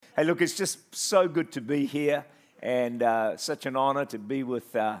Hey, look, it's just so good to be here, and such an honor to be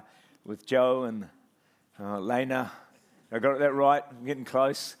with Joe and Lena. I got that right. I'm getting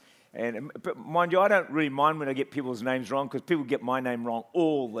close. But mind you, I don't really mind when I get people's names wrong, because people get my name wrong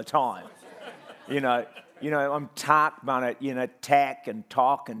all the time. You know, I'm Tak Barnett, tack and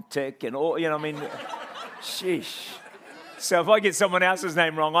talk and tick and all. Sheesh. So if I get someone else's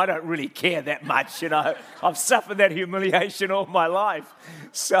name wrong, I don't really care that much, I've suffered that humiliation all my life.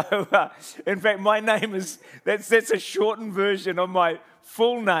 So, in fact, my name that's a shortened version of my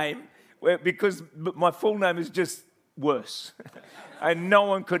full name, because my full name is just worse. And no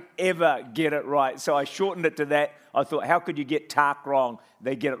one could ever get it right. So I shortened it to that. I thought, how could you get Tak wrong?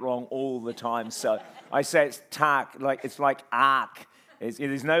 They get it wrong all the time. So I say it's Tak, it's like ark.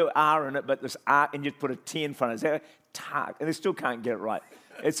 There's no R in it, but there's ark, and you put a T in front of it. Tak, and they still can't get it right.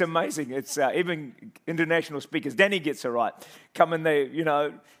 It's amazing. It's even international speakers. Danny gets it right. Come and they,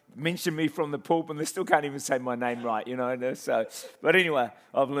 mention me from the pulpit, and they still can't even say my name right. So, but anyway,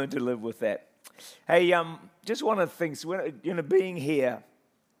 I've learned to live with that. Hey, just one of the things, being here,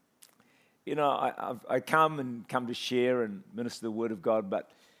 I come to share and minister the Word of God, but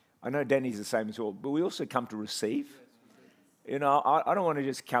I know Danny's the same as well. But we also come to receive. I don't want to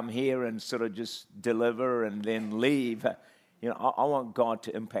just come here and sort of just deliver and then leave. I want God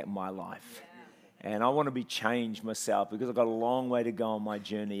to impact my life. And I want to be changed myself, because I've got a long way to go on my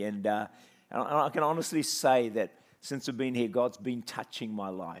journey. And I can honestly say that since I've been here, God's been touching my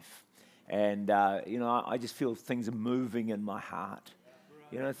life. And, I just feel things are moving in my heart.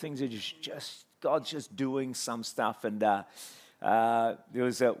 Things are just God's just doing some stuff. And there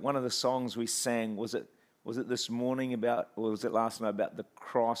was one of the songs we sang, was it this morning or was it last night, about the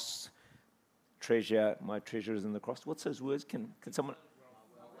cross treasure? My treasure is in the cross. What's those words? Can someone?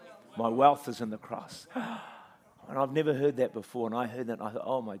 My wealth is in the cross. And I've never heard that before. And I heard that and I thought,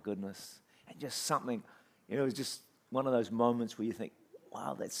 oh my goodness. And just something, it was just one of those moments where you think,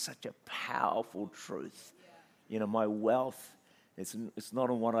 wow, that's such a powerful truth. My wealth, it's not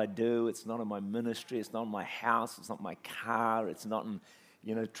in what I do. It's not in my ministry. It's not in my house. It's not my car. It's not in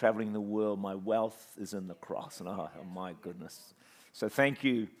traveling the world. My wealth is in the cross. And oh my goodness. So thank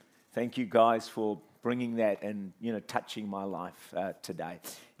you guys for bringing that and, touching my life today,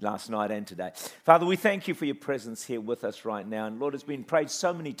 last night and today. Father, we thank you for your presence here with us right now. And Lord, it's been prayed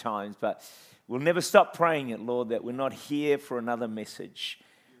so many times, but we'll never stop praying it, Lord, that we're not here for another message.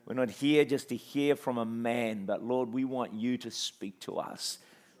 We're not here just to hear from a man, but Lord, we want you to speak to us.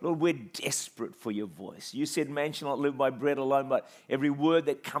 Lord, we're desperate for your voice. You said man shall not live by bread alone, but every word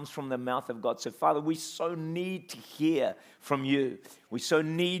that comes from the mouth of God. So, Father, we so need to hear from you. We so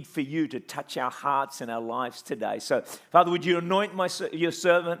need for you to touch our hearts and our lives today. So, Father, would you anoint your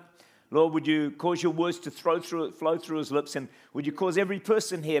servant? Lord, would you cause your words to flow through his lips? And would you cause every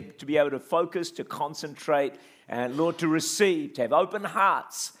person here to be able to focus, to concentrate, and, Lord, to receive, to have open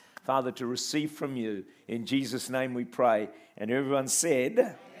hearts, Father, to receive from you. In Jesus' name we pray. And everyone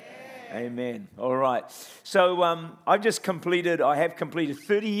said... Amen. All right. So I have completed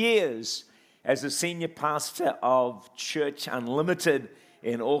 30 years as a senior pastor of Church Unlimited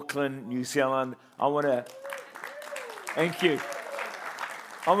in Auckland, New Zealand. Thank you.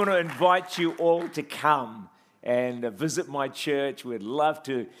 I want to invite you all to come and visit my church. We'd love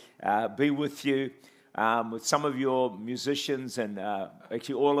to be with you, with some of your musicians, and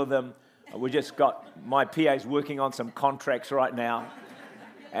actually all of them. We just got, my PA's working on some contracts right now.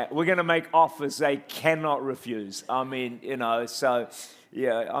 We're going to make offers they cannot refuse. So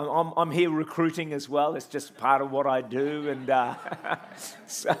yeah, I'm here recruiting as well. It's just part of what I do, and but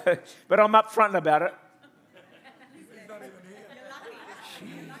I'm upfront about it.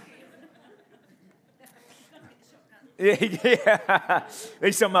 Yeah, at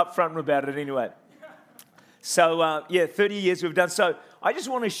least I'm upfront about it anyway. So 30 years we've done. So I just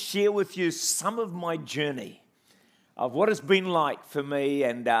want to share with you some of my journey of what it's been like for me,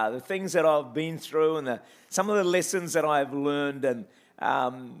 and the things that I've been through, and some of the lessons that I've learned. And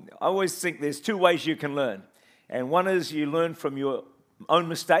I always think there's two ways you can learn. And one is you learn from your own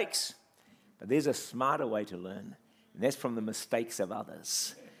mistakes, but there's a smarter way to learn, and that's from the mistakes of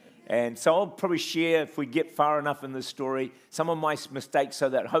others. And so I'll probably share, if we get far enough in this story, some of my mistakes, so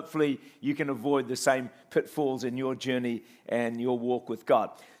that hopefully you can avoid the same pitfalls in your journey and your walk with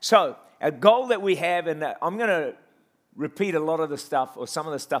God. So a goal that we have, and I'm going to repeat a lot of the stuff, or some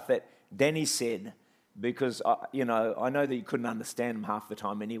of the stuff that Danny said, because I know that you couldn't understand him half the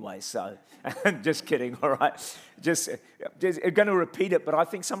time anyway. So, just kidding. All right, just going to repeat it, but I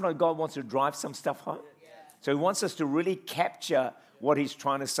think sometimes God wants to drive some stuff home. So He wants us to really capture what He's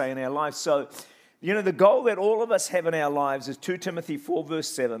trying to say in our lives. So, You know, the goal that all of us have in our lives is 2 Timothy 4 verse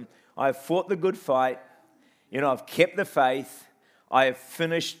 7. I have fought the good fight. You know, I've kept the faith. I have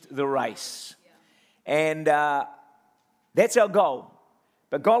finished the race. And that's our goal.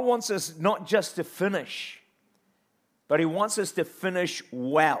 But God wants us not just to finish, but He wants us to finish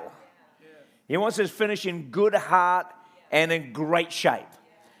well. He wants us to finish in good heart and in great shape.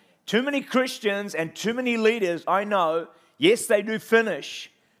 Too many Christians and too many leaders, I know, yes, they do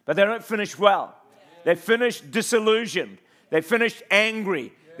finish, but they don't finish well. They finish disillusioned. They finish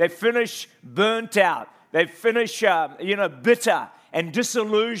angry. They finish burnt out. They finish, bitter and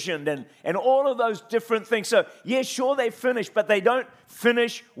disillusioned and all of those different things. So, yeah, sure, they finish, but they don't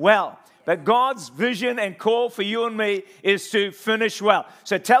finish well. But God's vision and call for you and me is to finish well.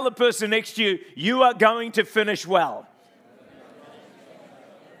 So tell the person next to you, you are going to finish well.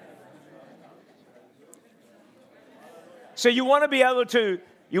 So you want to be able to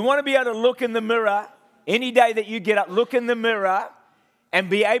look in the mirror any day that you get up, look in the mirror and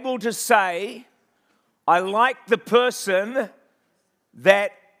be able to say, I like the person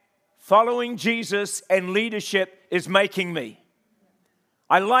that following Jesus and leadership is making me.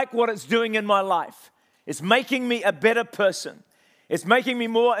 I like what it's doing in my life. It's making me a better person. It's making me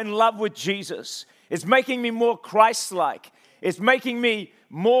more in love with Jesus. It's making me more Christ-like. It's making me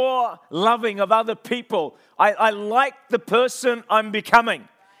more loving of other people. I like the person I'm becoming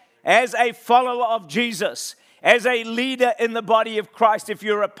as a follower of Jesus, as a leader in the body of Christ, if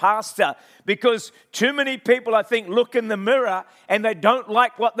you're a pastor. Because too many people, I think, look in the mirror and they don't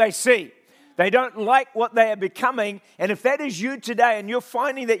like what they see. They don't like what they are becoming. And if that is you today and you're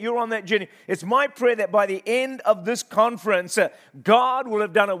finding that you're on that journey, it's my prayer that by the end of this conference, God will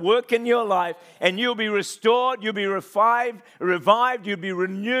have done a work in your life and you'll be restored, you'll be revived, you'll be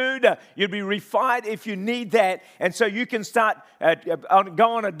renewed, you'll be refined if you need that. And so you can start,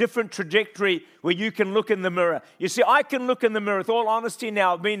 go on a different trajectory where you can look in the mirror. You see, I can look in the mirror with all honesty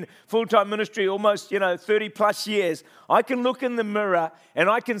now. I've been full-time ministry almost, 30 plus years. I can look in the mirror and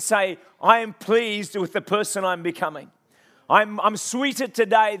I can say, I am pleased with the person I'm becoming. I'm sweeter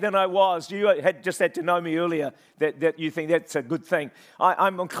today than I was. You had to know me earlier that you think that's a good thing.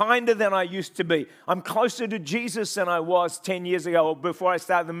 I'm kinder than I used to be. I'm closer to Jesus than I was 10 years ago or before I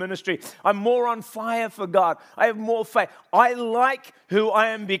started the ministry. I'm more on fire for God. I have more faith. I like who I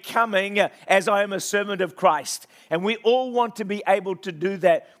am becoming as I am a servant of Christ. And we all want to be able to do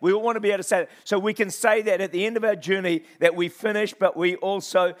that. We all want to be able to say that. So we can say that at the end of our journey that we finished, but we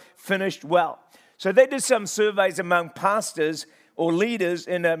also finished well. So they did some surveys among pastors or leaders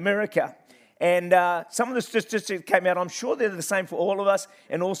in America. And some of the statistics came out. I'm sure they're the same for all of us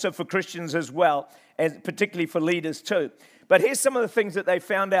and also for Christians as well, and particularly for leaders too. But here's some of the things that they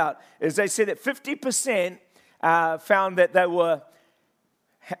found out. Is they said that 50% found that they were,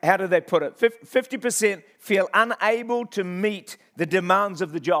 how do they put it? 50% feel unable to meet the demands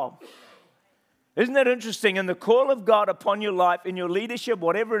of the job. Isn't that interesting? In the call of God upon your life, in your leadership,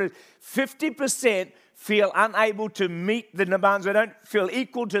 whatever it is, 50% feel unable to meet the demands. They don't feel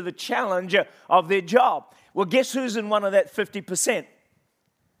equal to the challenge of their job. Well, guess who's in one of that 50%?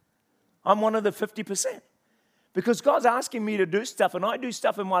 I'm one of the 50%. Because God's asking me to do stuff, and I do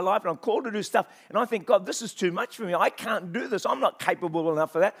stuff in my life, and I'm called to do stuff, and I think, God, this is too much for me. I can't do this. I'm not capable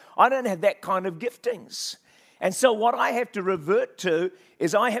enough for that. I don't have that kind of giftings. And so what I have to revert to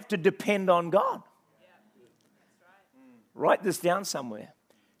is I have to depend on God. Yeah. Write this down somewhere.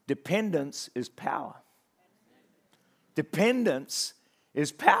 Dependence is power. Dependence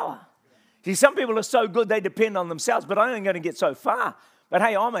is power. See, some people are so good they depend on themselves, but I ain't going to get so far. But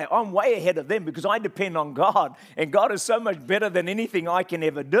hey, I'm way ahead of them because I depend on God. And God is so much better than anything I can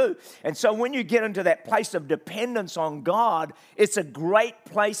ever do. And so when you get into that place of dependence on God, it's a great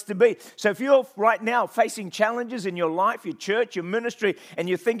place to be. So if you're right now facing challenges in your life, your church, your ministry, and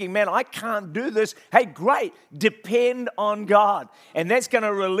you're thinking, man, I can't do this. Hey, great. Depend on God. And that's going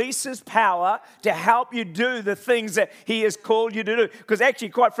to release His power to help you do the things that He has called you to do. Because actually,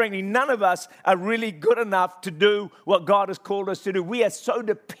 quite frankly, none of us are really good enough to do what God has called us to do. We are so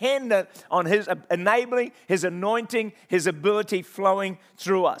dependent on His enabling, His anointing, His ability flowing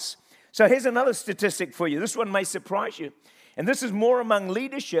through us. So here's another statistic for you. This one may surprise you. And this is more among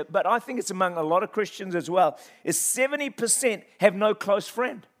leadership, but I think it's among a lot of Christians as well, is 70% have no close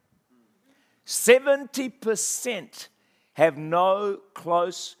friend. 70% have no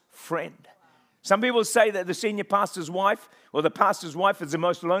close friend. Some people say that the senior pastor's wife or the pastor's wife is the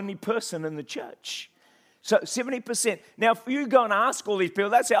most lonely person in the church. So 70%. Now, if you go and ask all these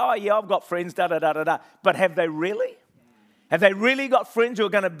people, they say, oh, yeah, I've got friends, da-da-da-da-da. But have they really? Have they really got friends who are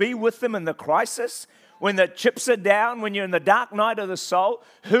going to be with them in the crisis? when the chips are down, when you're in the dark night of the soul,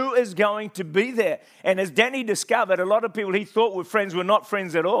 who is going to be there? And as Danny discovered, a lot of people he thought were friends were not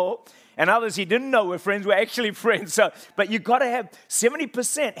friends at all. And others he didn't know were friends were actually friends. But you've got to have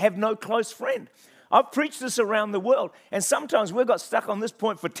 70% have no close friend. I've preached this around the world. And sometimes we've got stuck on this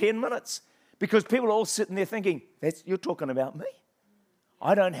point for 10 minutes because people are all sitting there thinking, you're talking about me.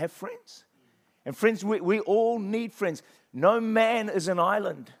 I don't have friends. And friends, we all need friends. No man is an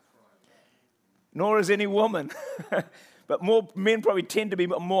island, nor is any woman. But more men probably tend to be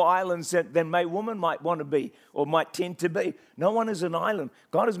more islands than women might want to be or might tend to be. No one is an island.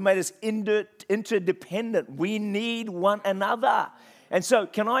 God has made us interdependent. We need one another. And so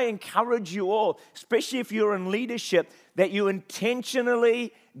can I encourage you all, especially if you're in leadership, that you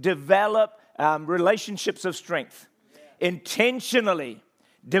intentionally develop relationships of strength. Intentionally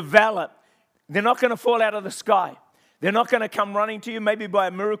develop. They're not going to fall out of the sky. They're not going to come running to you, maybe by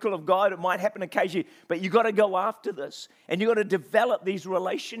a miracle of God. It might happen occasionally, but you've got to go after this. And you've got to develop these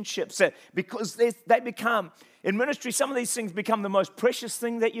relationships because they become, in ministry, some of these things become the most precious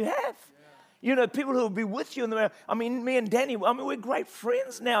thing that you have. Yeah. You know, people who will be with you. Me and Danny, we're great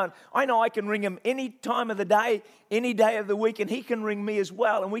friends now. And I know I can ring him any time of the day, any day of the week, and he can ring me as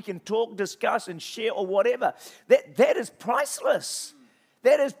well. And we can talk, discuss, and share or whatever. That is priceless.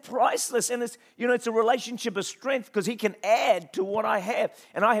 That is priceless, and it's a relationship of strength because he can add to what I have,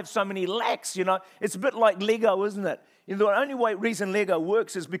 and I have so many lacks. It's a bit like Lego, isn't it? The only reason Lego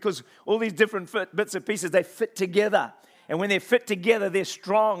works is because all these different bits and pieces they fit together, and when they fit together, they're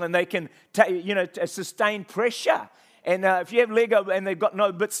strong and they can sustain pressure. And if you have Lego and they've got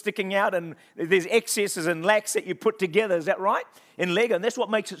no bits sticking out, and there's excesses and lacks that you put together, is that right? In Lego, and that's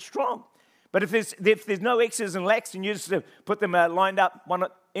what makes it strong. But if there's no X's and lacks and you just put them lined up,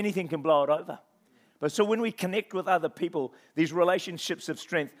 anything can blow it over. But so when we connect with other people, these relationships of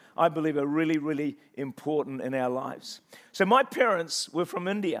strength, I believe, are really, really important in our lives. So my parents were from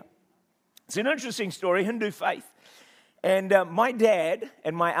India. It's an interesting story, Hindu faith. And my dad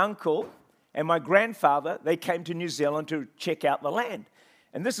and my uncle and my grandfather, they came to New Zealand to check out the land.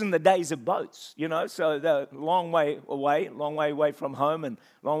 And this is in the days of boats, so they're a long way away from home and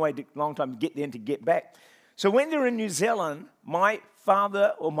long time to get there and to get back. So when they're in New Zealand, my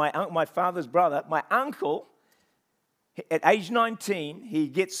father or my father's brother, my uncle, at age 19, he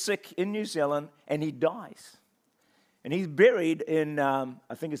gets sick in New Zealand and he dies. And he's buried in, I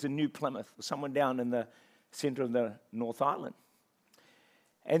think it's in New Plymouth, someone down in the center of the North Island.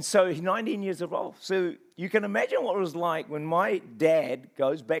 And so he's 19 years old. So you can imagine what it was like when my dad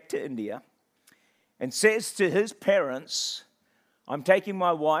goes back to India and says to his parents, I'm taking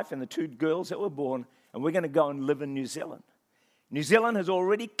my wife and the two girls that were born, and we're going to go and live in New Zealand. New Zealand has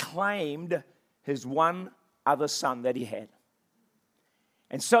already claimed his one other son that he had.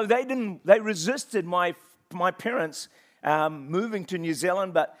 And so they resisted my parents moving to New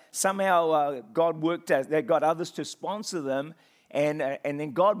Zealand, but somehow God worked out. They got others to sponsor them. And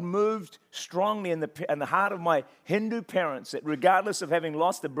then God moved strongly in the heart of my Hindu parents that regardless of having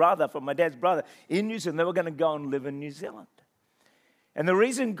lost a brother from my dad's brother in New Zealand, they were going to go and live in New Zealand. And the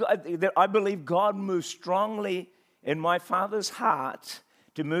reason that I believe God moved strongly in my father's heart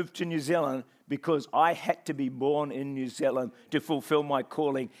to move to New Zealand because I had to be born in New Zealand to fulfill my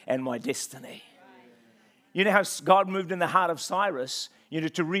calling and my destiny. You know how God moved in the heart of Cyrus,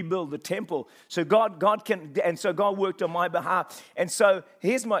 to rebuild the temple. So God worked on my behalf. And so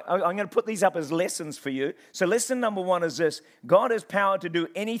I'm going to put these up as lessons for you. So lesson number 1 is this: God has power to do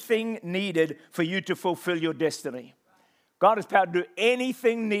anything needed for you to fulfill your destiny. God has power to do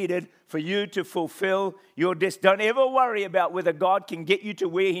anything needed for you to fulfill your destiny. Don't ever worry about whether God can get you to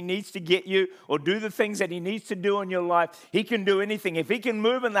where He needs to get you or do the things that He needs to do in your life. He can do anything. If He can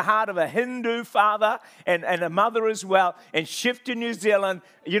move in the heart of a Hindu father and a mother as well and shift to New Zealand,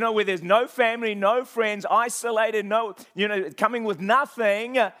 where there's no family, no friends, isolated, coming with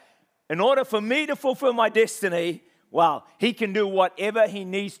nothing, in order for me to fulfill my destiny, wow, He can do whatever He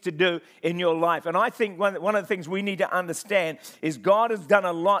needs to do in your life. And I think one of the things we need to understand is God has done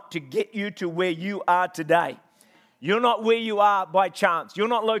a lot to get you to where you are today. You're not where you are by chance. You're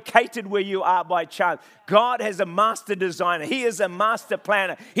not located where you are by chance. God has a master designer. He is a master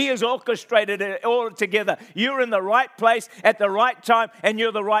planner. He has orchestrated it all together. You're in the right place at the right time, and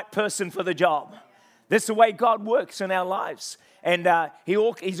you're the right person for the job. That's the way God works in our lives. And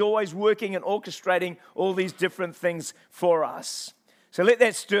He's always working and orchestrating all these different things for us. So let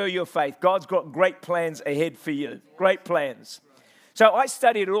that stir your faith. God's got great plans ahead for you. Great plans. So I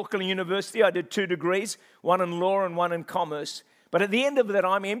studied at Auckland University. I did 2 degrees, one in law and one in commerce. But at the end of it,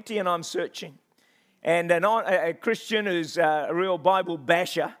 I'm empty and I'm searching. And a Christian who's a real Bible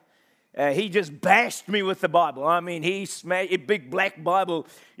basher He just bashed me with the Bible. I mean, he smashed a big black Bible.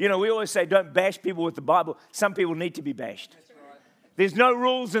 You know, we always say don't bash people with the Bible. Some people need to be bashed. There's no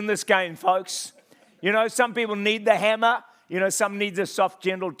rules in this game, folks. You know, some people need the hammer. You know, some need the soft,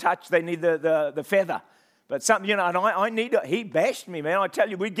 gentle touch. They need the feather. But some, you know, and I need it. He bashed me, man. I tell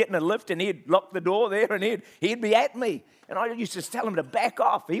you, we'd get in a lift and he'd lock the door there and he'd be at me. And I used to tell him to back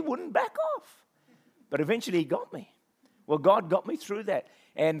off. He wouldn't back off. But eventually he got me. Well, God got me through that.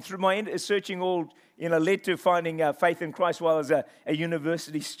 And through my searching all, you know, led to finding faith in Christ while I was a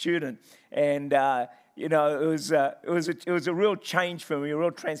university student. And, you know, it was a real change for me, a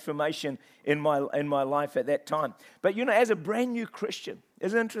real transformation in my life at that time. But, you know, as a brand new Christian,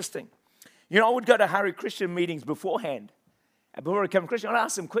 it's interesting. You know, I would go to Hurry Christian meetings beforehand. Before I became a Christian, I'd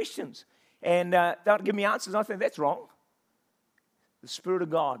ask them questions. And they'd give me answers. I think that's wrong. The Spirit of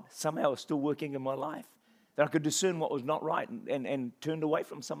God somehow was still working in my life. That I could discern what was not right and turned away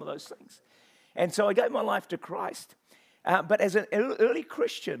from some of those things. And so I gave my life to Christ. But as an early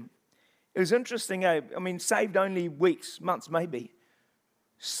Christian, it was interesting. I mean, saved only weeks, months maybe.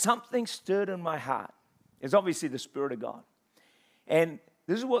 Something stirred in my heart. It's obviously the Spirit of God. And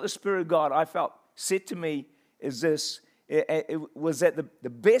this is what the Spirit of God, I felt, said to me is this. It was that the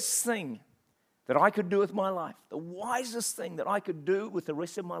best thing that I could do with my life, the wisest thing that I could do with the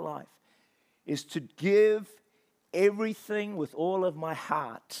rest of my life, is to give everything with all of my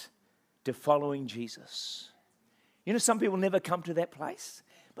heart to following Jesus. You know, some people never come to that place,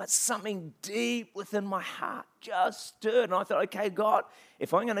 but something deep within my heart just stirred. And I thought, okay, God,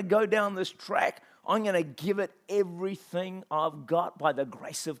 if I'm going to go down this track, I'm going to give it everything I've got by the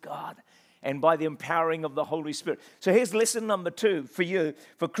grace of God and by the empowering of the Holy Spirit. So here's lesson number 2 for you.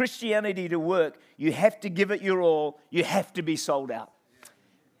 For Christianity to work, you have to give it your all. You have to be sold out.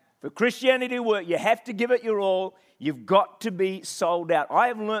 For Christianity to work, you have to give it your all. You've got to be sold out. I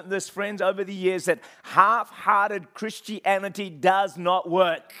have learned this, friends, over the years that half-hearted Christianity does not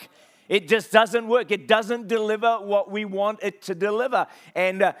work. It just doesn't work. It doesn't deliver what we want it to deliver.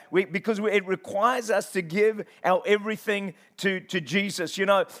 And because it requires us to give our everything to Jesus. You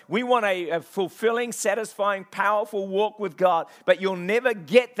know, we want a fulfilling, satisfying, powerful walk with God. But you'll never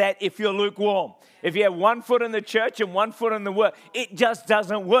get that if you're lukewarm. If you have one foot in the church and one foot in the work, it just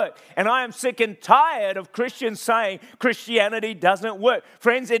doesn't work. And I am sick and tired of Christians saying Christianity doesn't work.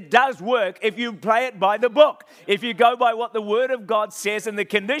 Friends, it does work if you play it by the book. If you go by what the Word of God says and the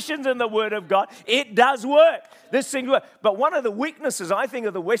conditions in the Word of God, it does work. This thing works. But one of the weaknesses, I think,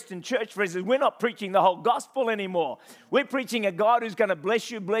 of the Western church, friends, is we're not preaching the whole gospel anymore. We're preaching a God who's going to bless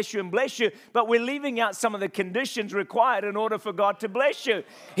you, bless you, and bless you, but we're leaving out some of the conditions required in order for God to bless you.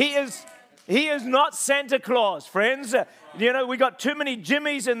 He is not Santa Claus, friends. You know, we got too many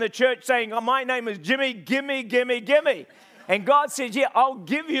Jimmies in the church saying, oh, my name is Jimmy, gimme, gimme, gimme. And God says, yeah, I'll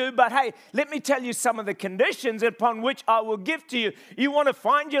give you, but hey, let me tell you some of the conditions upon which I will give to you. You want to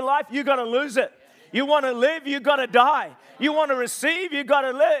find your life, you got to lose it. You want to live, you got to die. You want to receive, you got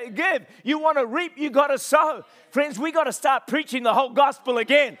to give. You want to reap, you got to sow. Friends, we got to start preaching the whole gospel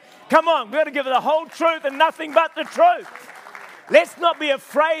again. Come on, we've got to give the whole truth and nothing but the truth. Let's not be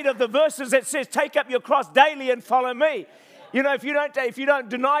afraid of the verses that says, take up your cross daily and follow me. You know, if you don't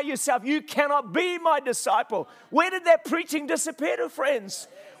deny yourself, you cannot be my disciple. Where did that preaching disappear to, friends?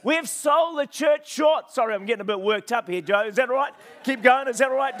 We have sold the church short. Sorry, I'm getting a bit worked up here, Joe. Is that all right? Keep going. Is that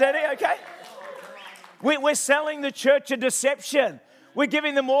all right, Daddy? Okay. We're selling the church a deception. We're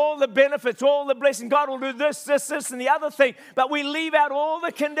giving them all the benefits, all the blessing. God will do this, and the other thing. But we leave out all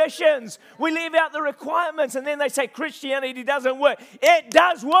the conditions. We leave out the requirements. And then they say Christianity doesn't work. It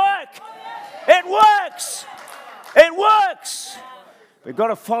does work. It works. It works. We've got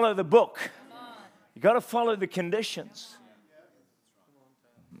to follow the book. You've got to follow the conditions.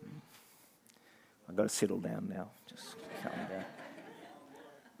 I've got to settle down now. Just calm down.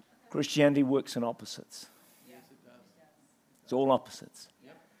 Christianity works in opposites. It's all opposites.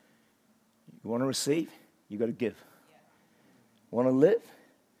 You want to receive, you got to give. You want to live,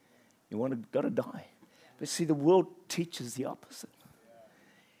 got to die. But see, the world teaches the opposite.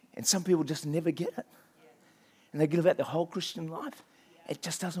 And some people just never get it. And they give out their whole Christian life. It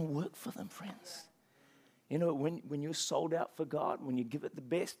just doesn't work for them, friends. You know, when you're sold out for God, when you give it the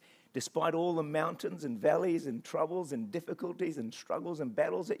best, despite all the mountains and valleys and troubles and difficulties and struggles and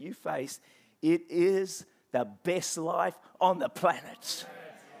battles that you face, it is the best life on the planet.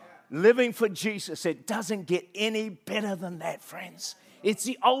 Living for Jesus, it doesn't get any better than that, friends. It's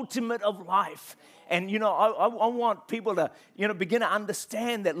the ultimate of life. And, I want people to, begin to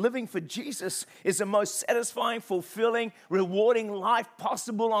understand that living for Jesus is the most satisfying, fulfilling, rewarding life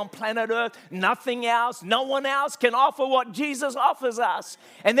possible on planet Earth. Nothing else, no one else can offer what Jesus offers us.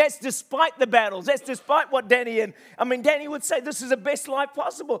 And that's despite the battles. That's despite what Danny would say this is the best life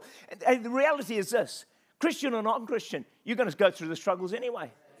possible. And the reality is this, Christian or non-Christian, you're going to go through the struggles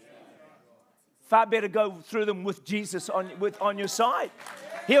anyway. Far better go through them with Jesus on your side.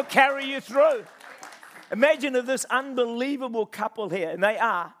 He'll carry you through. Imagine if this unbelievable couple here, and they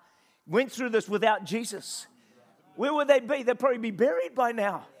went through this without Jesus. Where would they be? They'd probably be buried by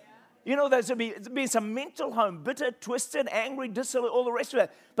now. There'd be some mental home, bitter, twisted, angry, dissolute, all the rest of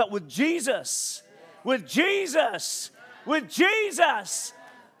it. But with Jesus, they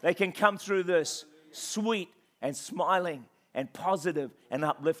can come through this sweet and smiling and positive and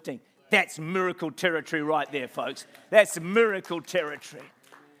uplifting. That's miracle territory right there, folks. That's miracle territory.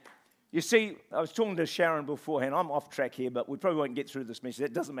 You see, I was talking to Sharon beforehand. I'm off track here, but we probably won't get through this message.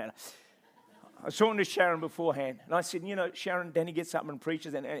 It doesn't matter. I was talking to Sharon beforehand, and I said, Sharon, Danny gets up and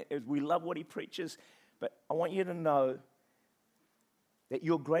preaches, and we love what he preaches, but I want you to know that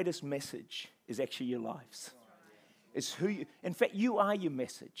your greatest message is actually your lives. It's in fact, you are your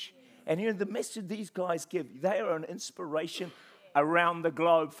message. And the message these guys give, they are an inspiration around the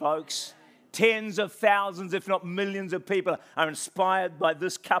globe, folks. Tens of thousands, if not millions of people are inspired by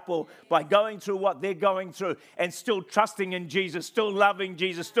this couple, by going through what they're going through and still trusting in Jesus, still loving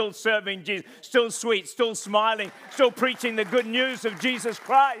Jesus, still serving Jesus, still sweet, still smiling, still preaching the good news of Jesus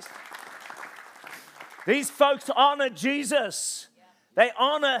Christ. These folks honor Jesus. They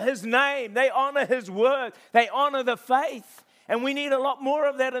honor his name. They honor his word. They honor the faith. And we need a lot more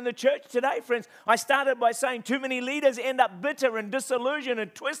of that in the church today, friends. I started by saying too many leaders end up bitter and disillusioned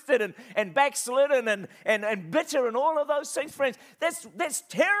and twisted and backslidden and bitter and all of those things, friends. That's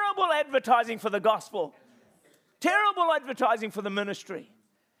terrible advertising for the gospel. Terrible advertising for the ministry.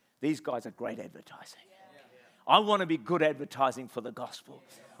 These guys are great advertising. I want to be good advertising for the gospel.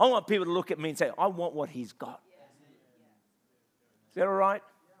 I want people to look at me and say, I want what he's got. Is that all right?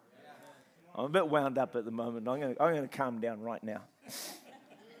 I'm a bit wound up at the moment. I'm going to calm down right now.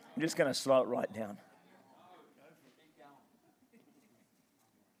 I'm just going to slow it right down.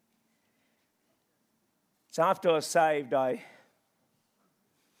 So after I was saved, I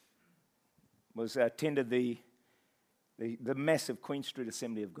attended the massive Queen Street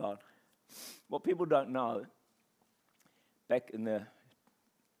Assembly of God. What people don't know, back in the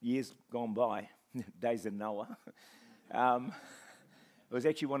years gone by, days of Noah, it was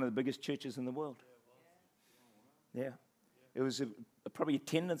actually one of the biggest churches in the world. Yeah. It was probably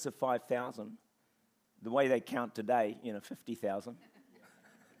attendance of 5,000. The way they count today, 50,000.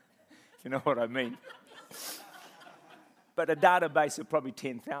 You know what I mean? But a database of probably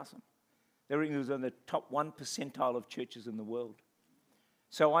 10,000. It was on the top 1 percentile of churches in the world.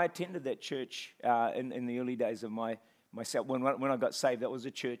 So I attended that church in the early days of myself. When I got saved, that was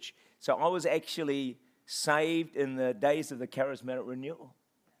a church. So I was actually saved in the days of the charismatic renewal.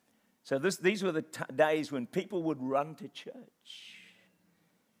 So these were the days when people would run to church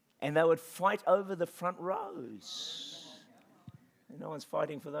and they would fight over the front rows. No one's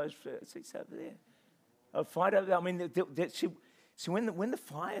fighting for those seats over there. They would fight over. So when the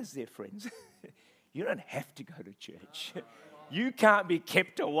fire's there, friends, you don't have to go to church. You can't be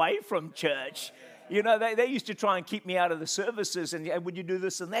kept away from church. They used to try and keep me out of the services and would you do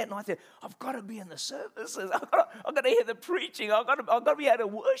this and that? And I said, I've got to be in the services. I've got to hear the preaching. I've got to be able to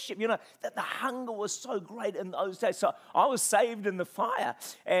worship. That the hunger was so great in those days. So I was saved in the fire.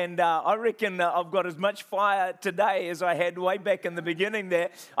 And I reckon I've got as much fire today as I had way back in the beginning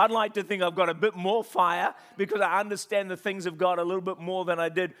there. I'd like to think I've got a bit more fire because I understand the things of God a little bit more than I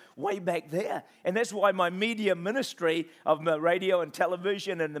did way back there. And that's why my media ministry of the radio and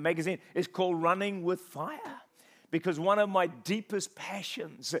television and the magazine is called Running with Fire, because one of my deepest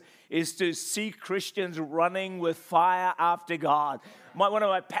passions is to see Christians running with fire after God. One of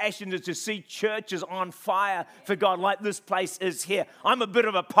my passions is to see churches on fire for God like this place is here. I'm a bit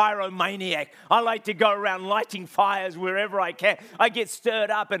of a pyromaniac. I like to go around lighting fires wherever I can. I get stirred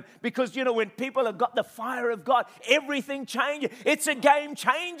up, and because, when people have got the fire of God, everything changes. It's a game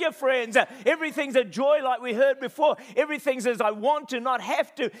changer, friends. Everything's a joy like we heard before. Everything's as I want to, not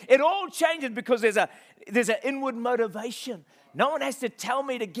have to. It all changes because there's an inward motivation. No one has to tell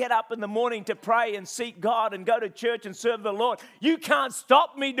me to get up in the morning to pray and seek God and go to church and serve the Lord. You can't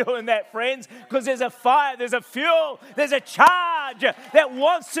stop me doing that, friends, because there's a fire, there's a fuel, there's a charge that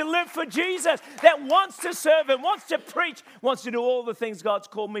wants to live for Jesus, that wants to serve Him, wants to preach, wants to do all the things God's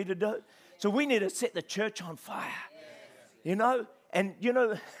called me to do. So we need to set the church on fire, And, you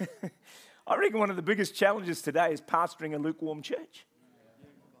know, I reckon one of the biggest challenges today is pastoring a lukewarm church.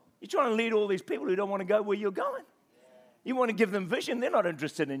 You're trying to lead all these people who don't want to go where you're going. You want to give them vision. They're not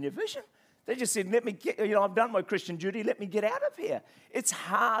interested in your vision. They just said, let me get, I've done my Christian duty. Let me get out of here. It's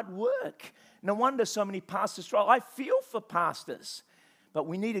hard work. No wonder so many pastors struggle. I feel for pastors. But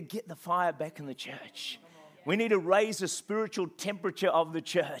we need to get the fire back in the church. We need to raise the spiritual temperature of the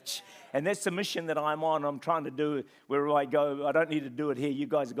church. And that's the mission that I'm on. I'm trying to do wherever I go. I don't need to do it here. You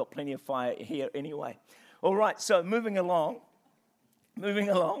guys have got plenty of fire here anyway. All right, so moving along.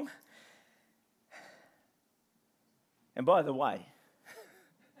 And by the way,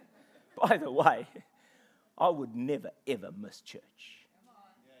 I would never, ever miss church.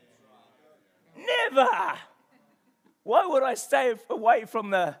 Never! Why would I stay away from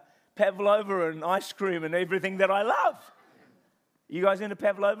the pavlova and ice cream and everything that I love? You guys into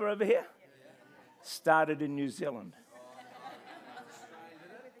pavlova over here? Started in New Zealand.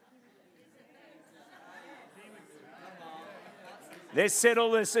 Let's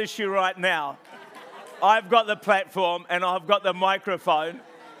settle this issue right now. I've got the platform and I've got the microphone.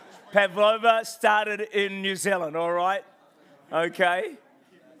 Pavlova started in New Zealand, all right? Okay.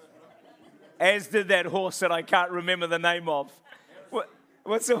 As did that horse that I can't remember the name of.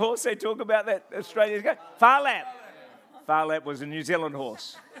 What's the horse they talk about that Australians go? Phar Lap. Phar Lap was a New Zealand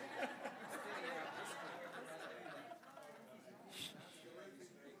horse.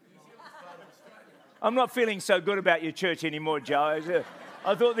 I'm not feeling so good about your church anymore, Joe.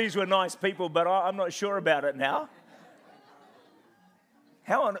 I thought these were nice people, but I'm not sure about it now.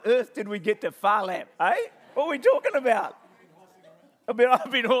 How on earth did we get to Phar Lap, eh? What are we talking about?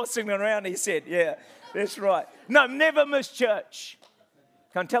 I've been horsing around, he said. Yeah, that's right. No, never miss church.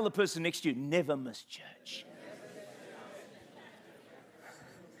 Can I tell the person next to you, never miss church.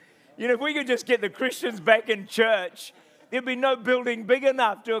 You know, if we could just get the Christians back in church, there'd be no building big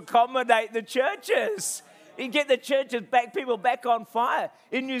enough to accommodate the churches. You get the churches back, people back on fire.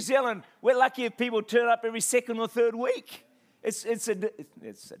 In New Zealand, we're lucky if people turn up every second or third week. It's a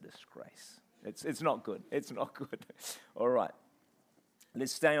disgrace. It's not good. It's not good. All right.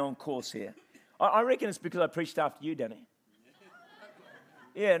 Let's stay on course here. I reckon it's because I preached after you, Danny.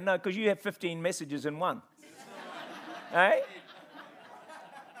 Yeah, no, because you have 15 messages in one. Hey?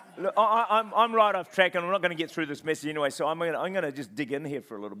 Look, I'm right off track, and I'm not going to get through this message anyway, so I'm going to just dig in here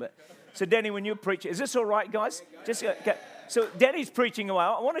for a little bit. So, Danny, when you preach, is this all right, guys? Okay. So, Danny's preaching away.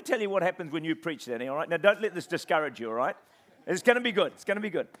 I want to tell you what happens when you preach, Danny, all right? Now, don't let this discourage you, all right? It's going to be good. It's going to be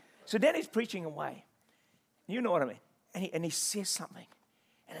good. So, Danny's preaching away. You know what I mean? And he says something,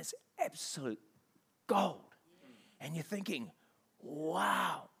 and it's absolute gold. And you're thinking,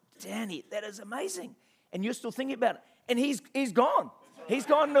 wow, Danny, that is amazing. And you're still thinking about it. And he's gone. He's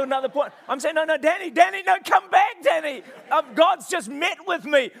gone to another point. I'm saying, no, Danny, no, come back, Danny. God's just met with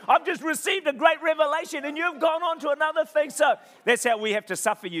me. I've just received a great revelation, and you've gone on to another thing. So that's how we have to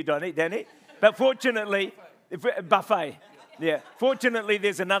suffer you, Danny. But fortunately, buffet. Yeah. Fortunately,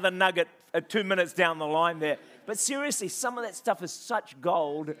 there's another nugget 2 minutes down the line there. But seriously, some of that stuff is such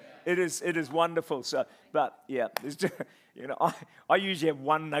gold. It is wonderful. So, but yeah, it's just, you know, I usually have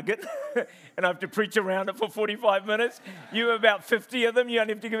one nugget, and I have to preach around it for 45 minutes. You have about 50 of them. You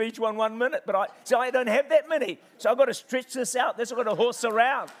only have to give each one 1 minute. But I don't have that many. So I've got to stretch this out. I've got to horse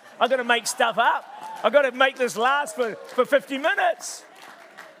around. I've got to make stuff up. I've got to make this last for 50 minutes.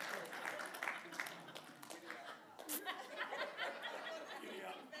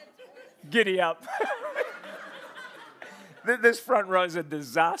 Giddy up. This front row is a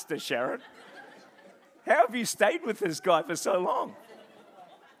disaster, Sharon. How have you stayed with this guy for so long?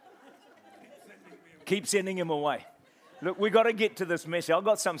 Keep sending him away. Look, we've got to get to this message. I've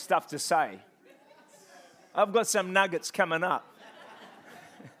got some stuff to say. I've got some nuggets coming up.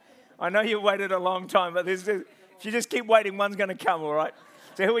 I know you waited a long time, but if you just keep waiting, one's going to come, all right?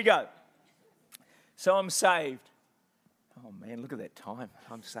 So here we go. So I'm saved. Oh, man, look at that time.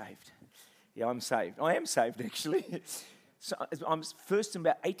 I'm saved. Yeah, I'm saved. I am saved, actually. So I'm first in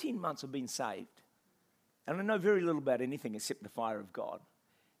about 18 months I've been saved. And I know very little about anything except the fire of God.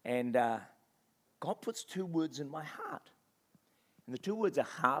 And God puts two words in my heart. And the two words are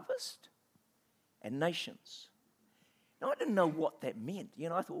harvest and nations. Now, I didn't know what that meant. You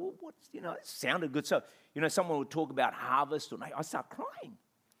know, I thought, well, it sounded good. So, someone would talk about harvest, or I start crying.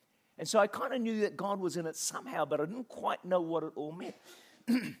 And so I kind of knew that God was in it somehow, but I didn't quite know what it all meant.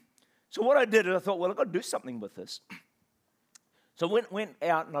 So what I did is I thought, well, I've got to do something with this. So I went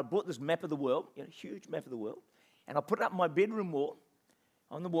out and I bought this map of the world, a huge map of the world, and I put it up on my bedroom wall.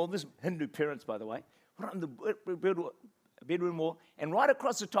 On the wall, this is Hindu parents, by the way. Put it on the bedroom wall, and right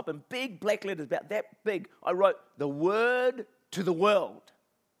across the top in big black letters, about that big, I wrote the word to the world.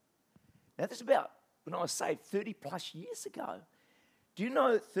 Now, this is about when I was saved 30 plus years ago. Do you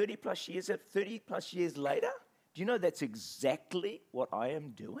know 30 plus years later, do you know that's exactly what I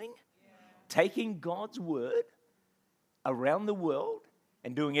am doing? Yeah. Taking God's word around the world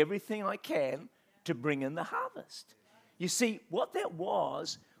and doing everything I can to bring in the harvest. You see, what that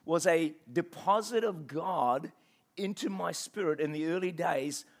was a deposit of God into my spirit in the early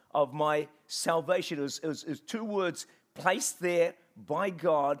days of my salvation. It was two words placed there by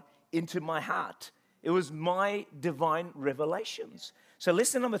God into my heart. It was my divine revelations. So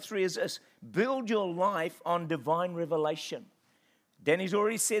lesson number 3 is this: build your life on divine revelation. Danny's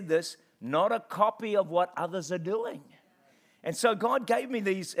already said this, not a copy of what others are doing. And so God gave me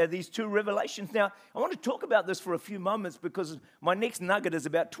these two revelations. Now, I want to talk about this for a few moments because my next nugget is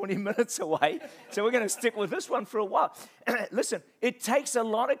about 20 minutes away. So we're going to stick with this one for a while. Listen, it takes a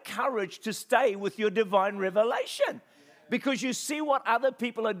lot of courage to stay with your divine revelation, because you see what other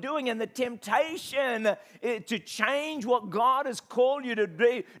people are doing, and the temptation to change what God has called you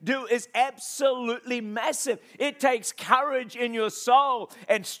to do is absolutely massive. It takes courage in your soul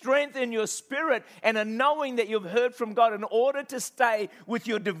and strength in your spirit and a knowing that you've heard from God in order to stay with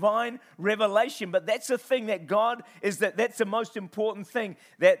your divine revelation. But that's the thing that that's the most important thing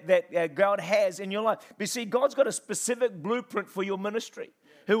that God has in your life. But see, God's got a specific blueprint for your ministry.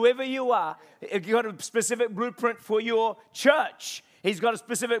 Whoever you are, you've got a specific blueprint for your church. He's got a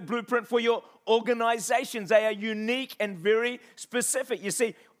specific blueprint for your organizations. They are unique and very specific. You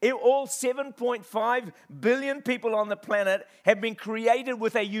see, all 7.5 billion people on the planet have been created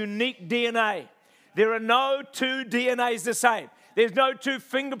with a unique DNA. There are no two DNAs the same. There's no two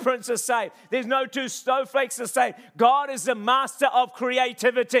fingerprints the same. There's no two snowflakes the same. God is the master of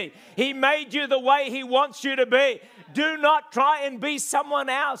creativity. He made you the way He wants you to be. Do not try and be someone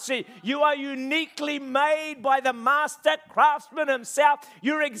else. See, you are uniquely made by the master craftsman himself.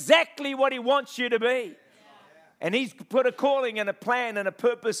 You're exactly what He wants you to be. And He's put a calling and a plan and a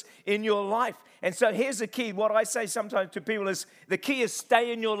purpose in your life. And so here's the key. What I say sometimes to people is the key is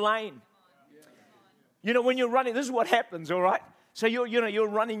stay in your lane. You know, when you're running, this is what happens, all right? So you're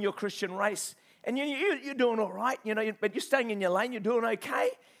running your Christian race, and you're doing all right, but you're staying in your lane, you're doing okay.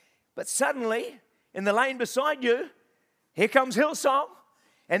 But suddenly, in the lane beside you, here comes Hillsong,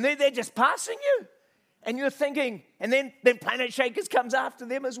 and they're just passing you. And you're thinking, and then Planet Shakers comes after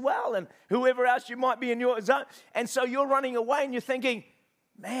them as well, and whoever else you might be in your zone. And so you're running away, and you're thinking,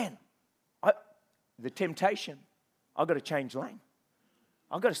 man, the temptation, I've got to change lane.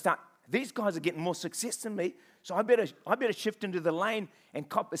 I've got to start. These guys are getting more success than me, so I better shift into the lane and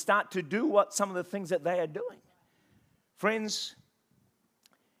start to do some of the things that they are doing. Friends,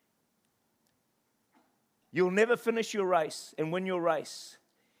 you'll never finish your race and win your race.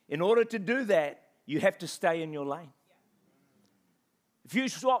 In order to do that, you have to stay in your lane. If you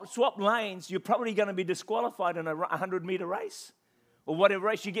swap lanes, you're probably going to be disqualified in a 100-meter race. Or whatever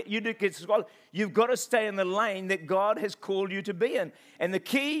race you do get disqualified. You've got to stay in the lane that God has called you to be in. And the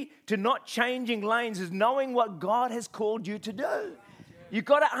key to not changing lanes is knowing what God has called you to do. You've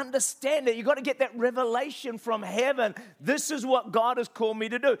got to understand it. You've got to get that revelation from heaven. This is what God has called me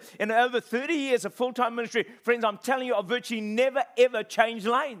to do. In over 30 years of full-time ministry, friends, I'm telling you, I've virtually never, ever changed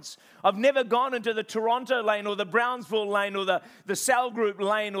lanes. I've never gone into the Toronto lane or the Brownsville lane or the Cell Group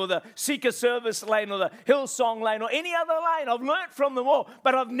lane or the Seeker Service lane or the Hillsong lane or any other lane. I've learned from them all,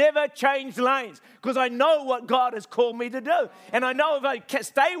 but I've never changed lanes because I know what God has called me to do. And I know if I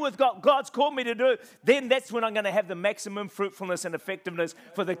stay with God's called me to do, then that's when I'm going to have the maximum fruitfulness and effectiveness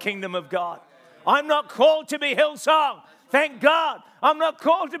for the kingdom of God. I'm not called to be Hillsong. Thank God. I'm not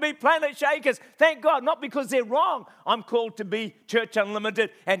called to be Planet Shakers. Thank God. Not because they're wrong. I'm called to be Church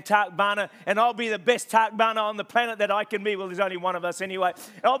Unlimited and Tak Bana. And I'll be the best Tak Bana on the planet that I can be. Well, there's only one of us anyway.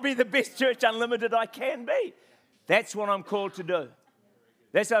 I'll be the best Church Unlimited I can be. That's what I'm called to do.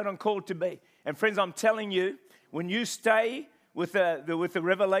 That's what I'm called to be. And friends, I'm telling you, when you stay with the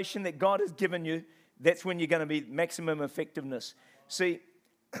revelation that God has given you, that's when you're going to be maximum effectiveness. See,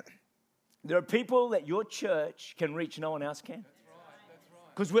 there are people that your church can reach no one else can.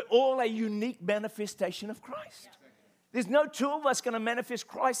 Because we're all a unique manifestation of Christ. There's no two of us going to manifest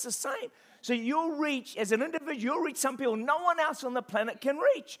Christ the same. So you'll reach, as an individual, you'll reach some people no one else on the planet can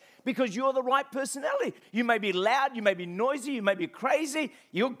reach because you're the right personality. You may be loud, you may be noisy, you may be crazy.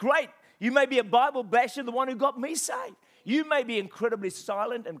 You're great. You may be a Bible basher, the one who got me saved. You may be incredibly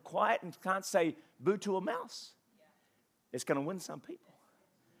silent and quiet and can't say boo to a mouse. It's going to win some people.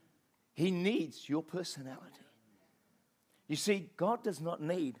 He needs your personality. You see, God does not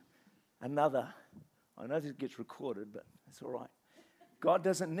need another. I know this gets recorded, but it's all right. God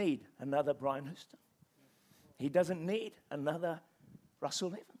doesn't need another Brian Houston. He doesn't need another Russell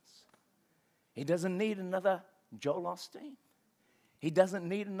Evans. He doesn't need another Joel Osteen. He doesn't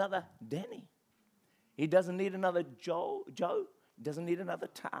need another Danny. He doesn't need another Joe. He doesn't need another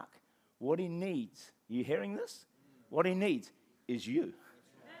Tak. What he needs, are you hearing this? What he needs is you.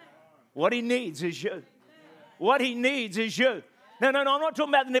 What he needs is you. What he needs is you. No, I'm not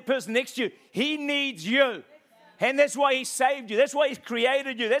talking about the person next to you. He needs you. And that's why he saved you. That's why he's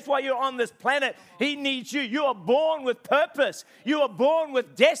created you. That's why you're on this planet. He needs you. You are born with purpose. You are born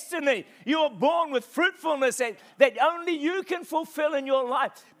with destiny. You are born with fruitfulness that only you can fulfill in your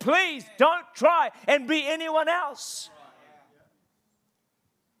life. Please don't try and be anyone else.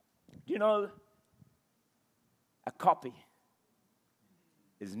 You know, a copy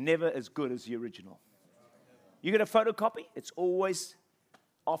is never as good as the original. You get a photocopy, it's always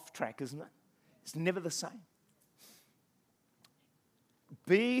off track, isn't it? It's never the same.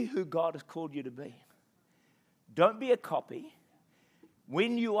 Be who God has called you to be. Don't be a copy.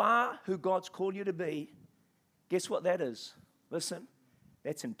 When you are who God's called you to be, guess what that is? Listen,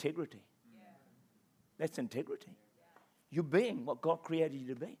 that's integrity. That's integrity. You're being what God created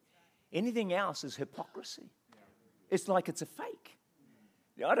you to be. Anything else is hypocrisy. It's like it's a fake.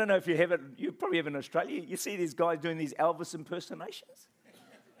 I don't know if you have it, you probably have in Australia. You see these guys doing these Elvis impersonations.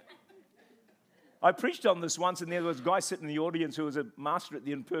 I preached on this once, and there was a guy sitting in the audience who was a master at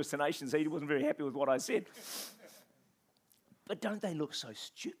the impersonations. He wasn't very happy with what I said. But don't they look so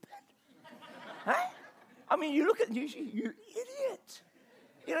stupid? Huh? I mean, you look at you idiot.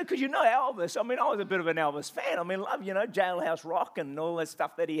 You know, because you know Elvis. I mean, I was a bit of an Elvis fan. I mean, love, Jailhouse Rock and all that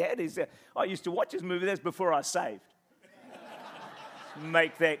stuff that he had. I used to watch his movie. That's before I saved.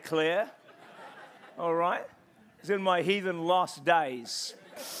 Make that clear. All right? It's in my heathen lost days.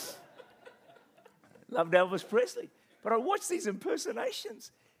 Loved Elvis Presley. But I watch these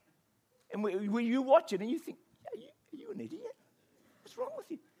impersonations. And when you watch it and you think, are you an idiot? What's wrong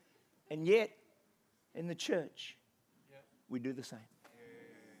with you? And yet, in the church, we do the same.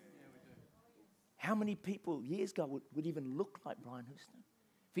 How many people years ago would even look like Brian Houston?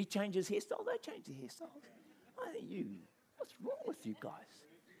 If he changed his hairstyle, they change their hairstyles. I think what's wrong with you guys?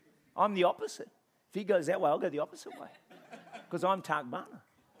 I'm the opposite. If he goes that way, I'll go the opposite way. Because I'm Tak Bhana.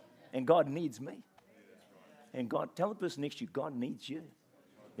 And God needs me. And God, tell the person next to you, God needs you.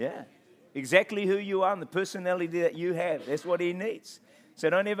 Yeah. Exactly who you are and the personality that you have. That's what he needs. So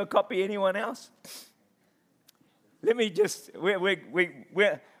don't ever copy anyone else. Let me just,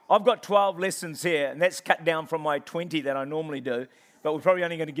 I've got 12 lessons here, and that's cut down from my 20 that I normally do. But we're probably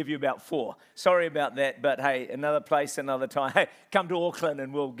only going to give you about 4. Sorry about that, but hey, another place, another time. Hey, come to Auckland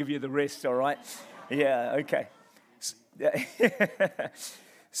and we'll give you the rest, all right? Yeah, okay.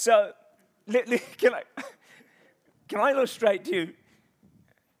 So, can I illustrate to you?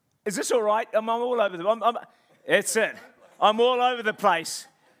 Is this all right? I'm all over that's it. I'm all over the place.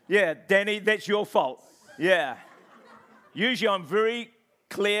 Yeah, Danny, that's your fault. Yeah. Usually I'm very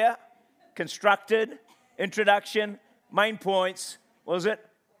clear, constructed, introduction, main points. What was it?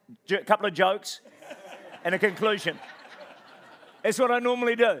 A couple of jokes and a conclusion. That's what I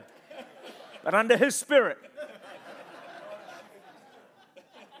normally do. But under his spirit.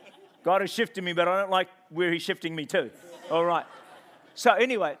 God has shifted me, but I don't like where he's shifting me to. All right. So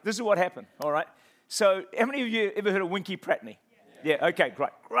anyway, this is what happened. All right. So how many of you ever heard of Winky Pratney? Yeah. Okay.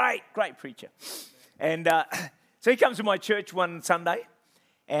 Great preacher. And so he comes to my church one Sunday,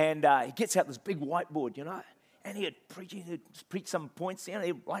 and he gets out this big whiteboard, and he'd preach some points.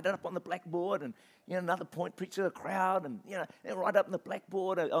 He'd write it up on the blackboard, and another point, preach to the crowd, and they'd write up on the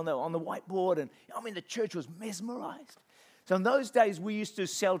blackboard on the whiteboard, and I mean the church was mesmerized. So in those days, we used to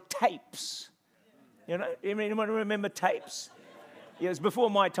sell tapes. Anyone remember tapes? Yeah, it was before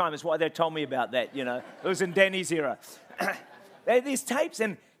my time. That's why they told me about that, It was in Danny's era. They had these tapes,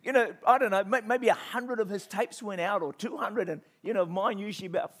 and, I don't know, maybe 100 of his tapes went out, or 200, and, mine usually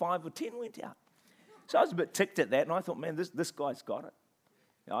about 5 or 10 went out. So I was a bit ticked at that, and I thought, man, this guy's got it.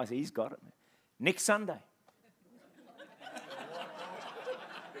 I said, he's got it, man. Next Sunday.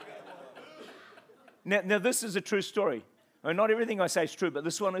 Now, this is a true story. I mean, not everything I say is true, but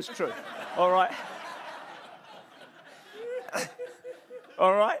this one is true. All right?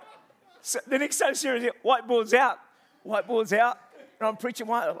 All right? So the next time, seriously, whiteboard's out. And I'm preaching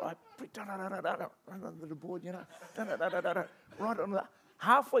I preach, right on the board, right on the...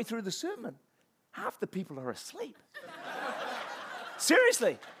 Halfway through the sermon, half the people are asleep.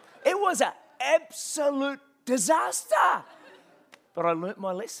 Seriously. It was an absolute disaster. But I learnt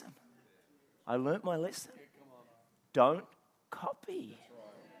my lesson. Don't copy.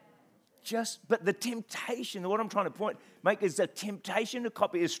 But the temptation, what I'm trying to make is the temptation to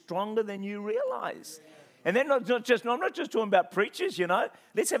copy is stronger than you realize. And then I'm not just talking about preachers, you know.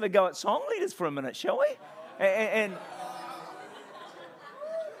 Let's have a go at song leaders for a minute, shall we? And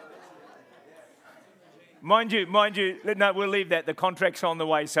mind you, no, we'll leave that. The contract's on the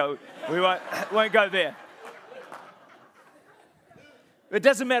way, so we won't go there. It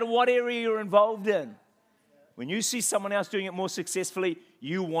doesn't matter what area you're involved in. When you see someone else doing it more successfully,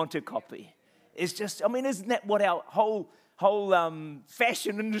 you want to copy. It's just, I mean, isn't that what our whole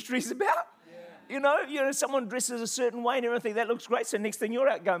fashion industry is about? Yeah. You know, someone dresses a certain way and everything, that looks great, so next thing you're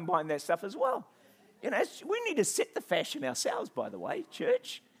out going buying that stuff as well. You know, we need to set the fashion ourselves, by the way,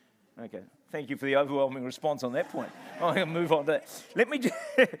 church. Okay, thank you for the overwhelming response on that point. I'm going to move on to that. Let me just,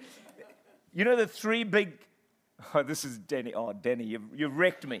 you know the three big, this is Danny. Oh, Danny, you've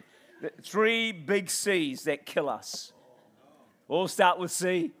wrecked me. The three big C's that kill us. All start with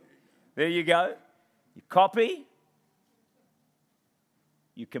C. There you go. You copy,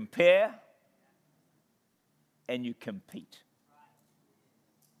 you compare, and you compete.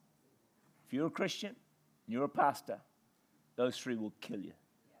 If you're a Christian and you're a pastor, those three will kill you.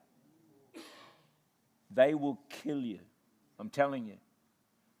 They will kill you. I'm telling you.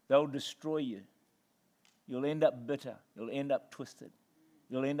 They'll destroy you. You'll end up bitter. You'll end up twisted.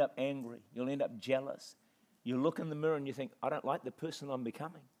 You'll end up angry. You'll end up jealous. You look in the mirror and you think, I don't like the person I'm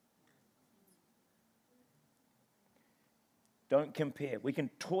becoming. Don't compare. We can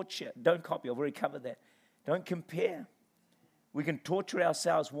torture. Don't copy. I've already covered that. Don't compare. We can torture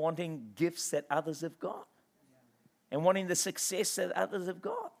ourselves wanting gifts that others have got and wanting the success that others have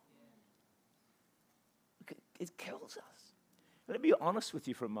got. It kills us. Let me be honest with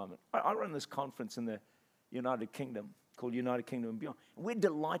you for a moment. I run this conference in the United Kingdom called United Kingdom and Beyond. We're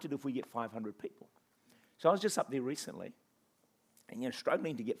delighted if we get 500 people. So I was just up there recently and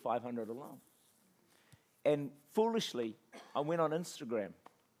struggling to get 500 along. And foolishly, I went on Instagram,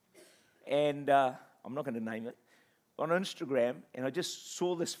 and I'm not going to name it, on Instagram, and I just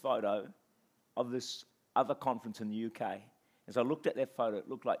saw this photo of this other conference in the UK. As I looked at that photo, it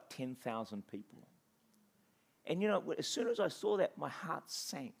looked like 10,000 people. And, as soon as I saw that, my heart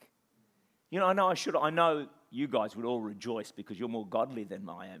sank. I know you guys would all rejoice because you're more godly than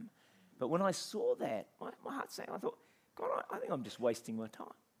I am. But when I saw that, my heart sank. I thought, God, I think I'm just wasting my time.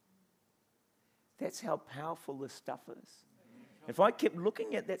 That's how powerful this stuff is. If I kept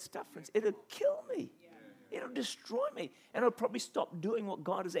looking at that stuff, friends, it'll kill me. It'll destroy me. And I'll probably stop doing what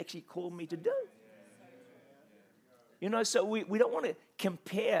God has actually called me to do. So we don't want to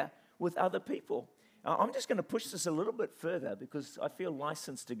compare with other people. I'm just going to push this a little bit further because I feel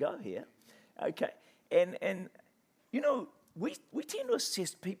licensed to go here. Okay. And we tend to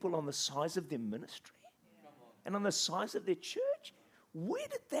assess people on the size of their ministry and on the size of their church. Where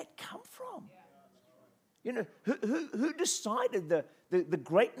did that come from? Who decided the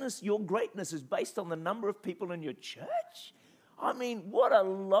greatness, your greatness is based on the number of people in your church? I mean, what a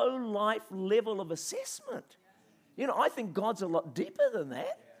low life level of assessment. I think God's a lot deeper than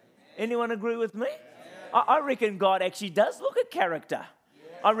that. Anyone agree with me? I reckon God actually does look at character.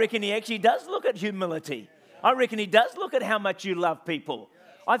 I reckon he actually does look at humility. I reckon he does look at how much you love people.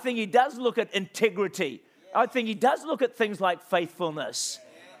 I think he does look at integrity. I think he does look at things like faithfulness.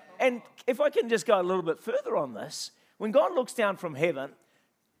 And if I can just go a little bit further on this, when God looks down from heaven,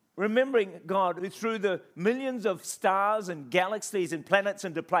 remembering God who threw the millions of stars and galaxies and planets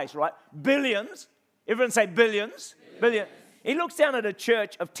into place, right? Billions. Everyone say billions. Billion. He looks down at a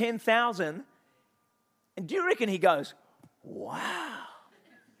church of 10,000, and do you reckon he goes, wow,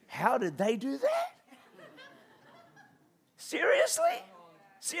 how did they do that? Seriously?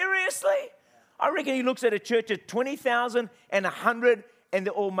 I reckon he looks at a church of 20,000 and 100, and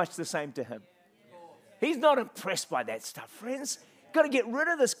they're all much the same to him. He's not impressed by that stuff, friends. Got to get rid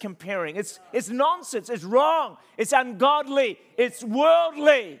of this comparing. It's nonsense. It's wrong. It's ungodly. It's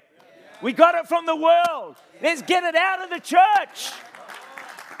worldly. We got it from the world. Let's get it out of the church.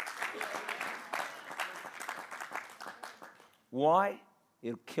 Why?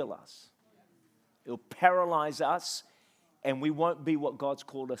 It'll kill us. It'll paralyze us, and we won't be what God's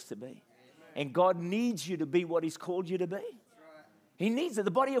called us to be. And God needs you to be what he's called you to be. He needs it.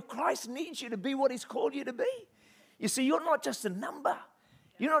 The body of Christ needs you to be what he's called you to be. You see, you're not just a number.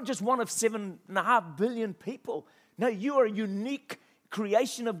 You're not just one of 7.5 billion people. No, you are a unique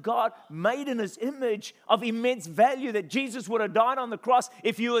creation of God, made in his image, of immense value, that Jesus would have died on the cross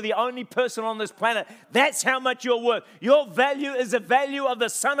if you were the only person on this planet. That's how much you're worth. Your value is the value of the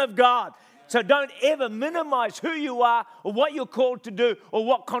Son of God. So don't ever minimize who you are or what you're called to do or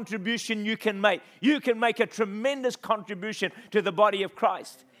what contribution you can make. You can make a tremendous contribution to the body of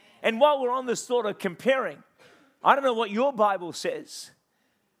Christ. And while we're on this thought of comparing, I don't know what your Bible says,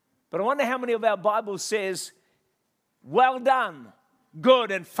 But I wonder how many of our Bible says, well done,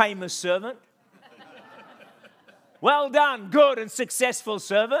 good and famous servant. Well done, good and successful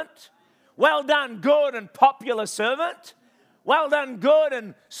servant. Well done, good and popular servant. Well done, good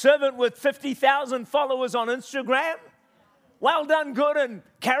and servant with 50,000 followers on Instagram. Well done, good and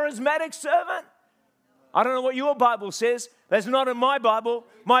charismatic servant. I don't know what your Bible says. That's not in my Bible.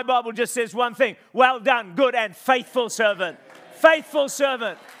 My Bible just says one thing. Well done, good and faithful servant. Faithful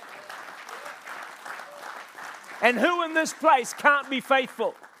servant. And who in this place can't be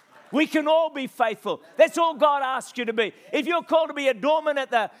faithful? We can all be faithful. That's all God asks you to be. If you're called to be a doorman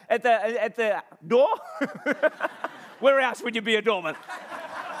at the door, where else would you be a doorman?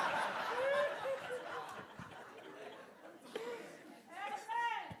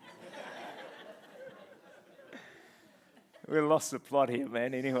 We lost the plot here,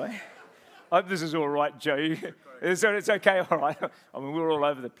 man, anyway. I hope this is all right, Joe. It's okay, all right. I mean, we're all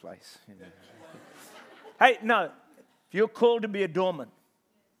over the place. You know. Hey, no. If you're called to be a doorman,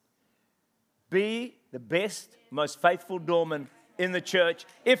 be the best, most faithful doorman in the church,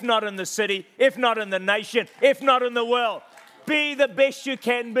 if not in the city, if not in the nation, if not in the world. Be the best you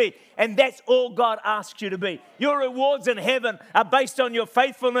can be. And that's all God asks you to be. Your rewards in heaven are based on your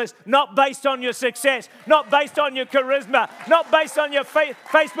faithfulness, not based on your success, not based on your charisma, not based on your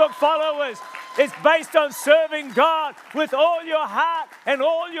Facebook followers. It's based on serving God with all your heart and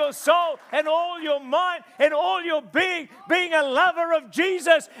all your soul and all your mind and all your being a lover of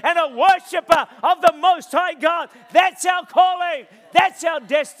Jesus and a worshiper of the Most High God. That's our calling. That's our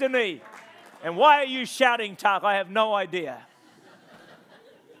destiny. And why are you shouting, Tak? I have no idea.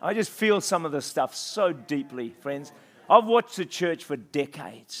 I just feel some of this stuff so deeply, friends. I've watched the church for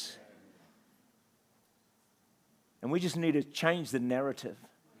decades. And we just need to change the narrative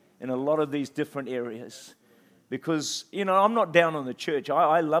in a lot of these different areas. Because, you know, I'm not down on the church.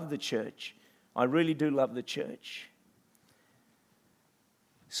 I love the church. I really do love the church.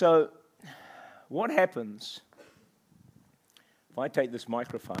 So, what happens if I take this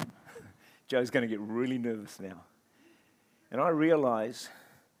microphone? Joe's going to get really nervous now. And I realize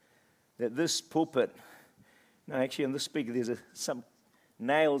that this pulpit, no, actually on this speaker, there's some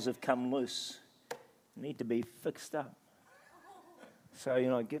nails have come loose, need to be fixed up. So, you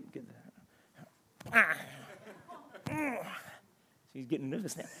know, get that. He's getting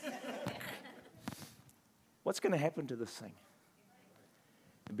nervous now. What's going to happen to this thing?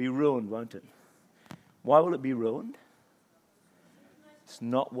 It'll be ruined, won't it? Why will it be ruined? It's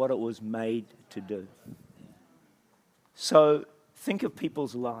not what it was made to do. So, think of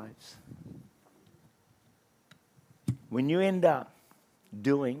people's lives. When you end up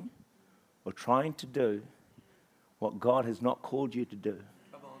doing or trying to do what God has not called you to do,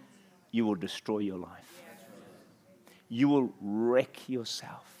 you will destroy your life. You will wreck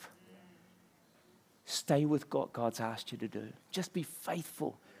yourself. Stay with what God's asked you to do. Just be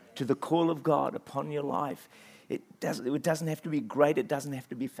faithful to the call of God upon your life. It doesn't have to be great. It doesn't have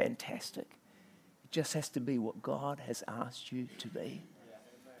to be fantastic. It just has to be what God has asked you to be.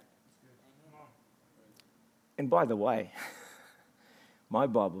 And by the way, my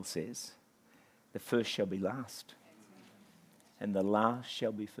Bible says, the first shall be last, and the last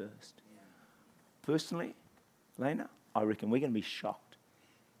shall be first. Personally, Lena, I reckon we're going to be shocked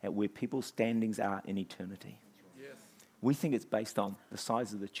at where people's standings are in eternity. Yes. We think it's based on the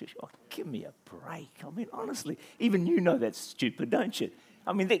size of the church. Oh, give me a break. I mean, honestly, even you know that's stupid, don't you?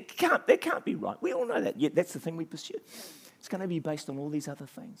 I mean, that can't be right. We all know that. Yet that's the thing we pursue. It's going to be based on all these other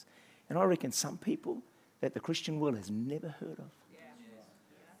things. And I reckon some people that the Christian world has never heard of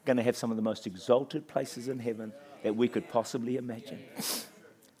going to have some of the most exalted places in heaven that we could possibly imagine.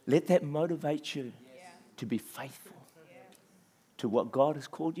 Let that motivate you to be faithful to what God has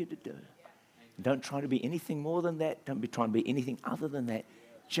called you to do. Don't try to be anything more than that. Don't be trying to be anything other than that.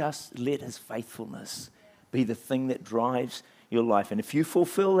 Just let His faithfulness be the thing that drives your life. And if you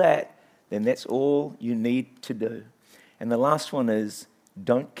fulfill that, then that's all you need to do. And the last one is,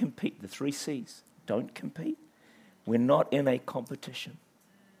 don't compete. The 3 C's. Don't compete. We're not in a competition.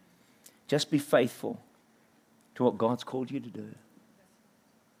 Just be faithful to what God's called you to do.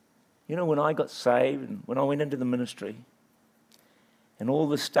 You know, when I got saved and when I went into the ministry and all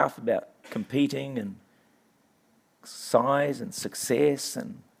this stuff about competing and size and success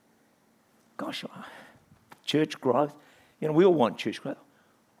and, gosh, church growth, you know, we all want church growth.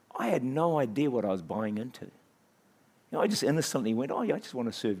 I had no idea what I was buying into. You know, I just innocently went, oh, yeah, I just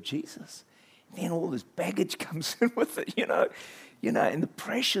want to serve Jesus. And then all this baggage comes in with it, you know, and the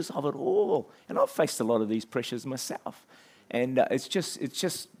pressures of it all. And I've faced a lot of these pressures myself. And it's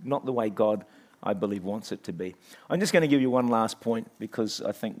just not the way God I believe, wants it to be. I'm just going to give you one last point because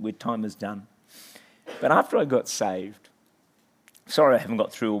I think time is done. But after I got saved, sorry I haven't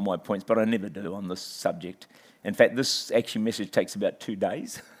got through all my points, but I never do on this subject. In fact, this actually message takes about 2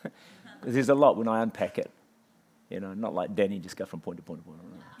 days. There's a lot when I unpack it. Not like Danny, just go from point to point to point.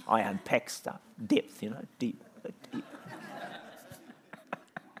 I unpack stuff, depth, deep.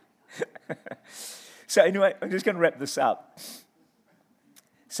 So anyway, I'm just going to wrap this up.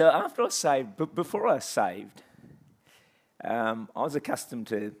 So after I was saved, before I was saved, I was accustomed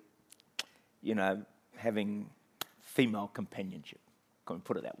to, having female companionship. Can we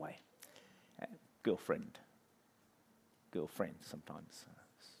put it that way? Girlfriend sometimes.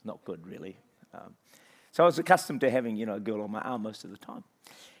 It's not good, really. So I was accustomed to having, a girl on my arm most of the time.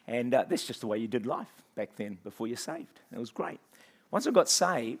 And that's just the way you did life back then before you're saved. It was great. Once I got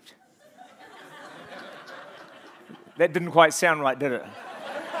saved, that didn't quite sound right, did it?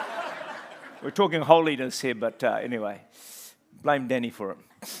 We're talking holiness here, but anyway, blame Danny for it.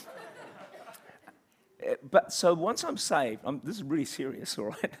 But so once I'm saved, this is really serious, all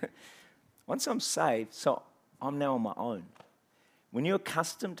right? Once I'm saved, so I'm now on my own. When you're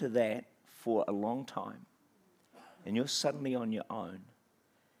accustomed to that for a long time, and you're suddenly on your own,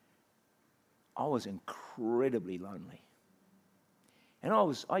 I was incredibly lonely. And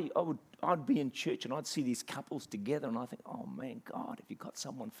I'd be in church and I'd see these couples together and I think, oh man, God, have you got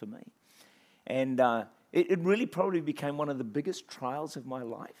someone for me? And it really probably became one of the biggest trials of my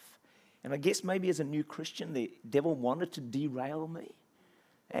life. And I guess maybe as a new Christian, the devil wanted to derail me.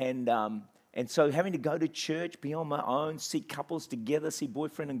 And so having to go to church, be on my own, see couples together, see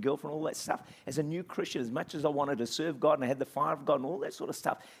boyfriend and girlfriend, all that stuff. As a new Christian, as much as I wanted to serve God and I had the fire of God and all that sort of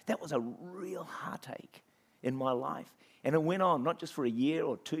stuff, that was a real heartache in my life. And it went on, not just for a year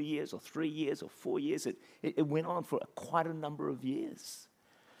or 2 years or 3 years or 4 years. It went on for quite a number of years.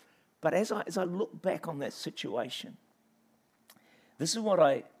 But as I look back on that situation, this is what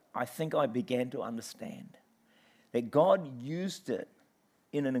I think I began to understand. That God used it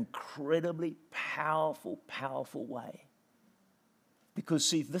in an incredibly powerful, powerful way. Because,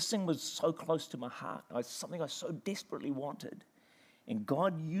 see, this thing was so close to my heart. Something I so desperately wanted. And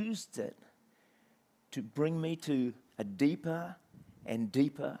God used it to bring me to a deeper and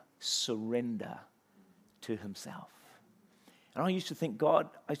deeper surrender to Himself. And I used to think, I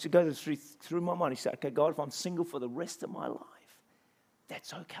used to go through my mind. I said, okay, God, if I'm single for the rest of my life,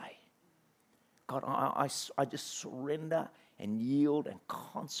 that's okay. God, I just surrender and yield and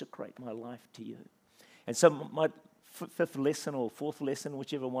consecrate my life to You. And so my fifth lesson or fourth lesson,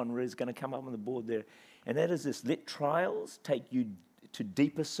 whichever one is going to come up on the board there, and that is this: let trials take you to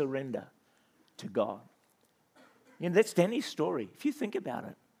deeper surrender to God. That's Danny's story. If you think about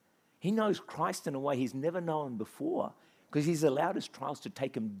it, he knows Christ in a way he's never known before because he's allowed his trials to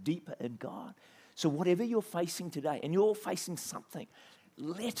take him deeper in God. So whatever you're facing today, and you're all facing something,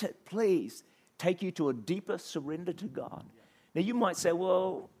 let it please take you to a deeper surrender to God. Now you might say,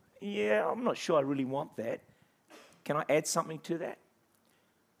 well, yeah, I'm not sure I really want that. Can I add something to that?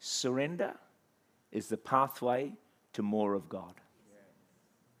 Surrender is the pathway to more of God.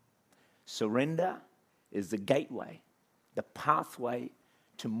 Surrender is the gateway, the pathway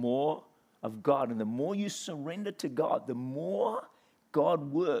to more of God. And the more you surrender to God, the more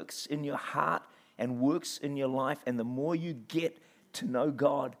God works in your heart and works in your life, and the more you get to know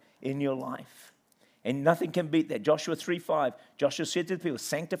God in your life. And nothing can beat that. Joshua 3:5, Joshua said to the people,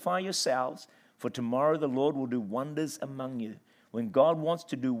 sanctify yourselves, for tomorrow the Lord will do wonders among you. When God wants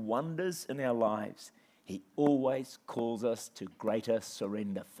to do wonders in our lives, He always calls us to greater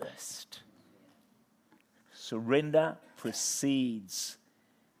surrender first. Surrender precedes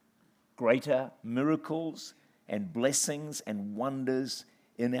greater miracles and blessings and wonders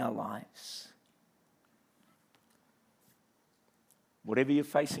in our lives. Whatever you're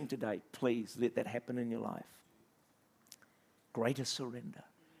facing today, please let that happen in your life. Greater surrender.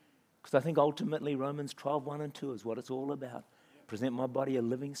 Because I think ultimately Romans 12:1-2 is what it's all about. Present my body a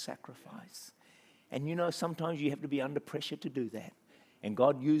living sacrifice. And sometimes you have to be under pressure to do that. And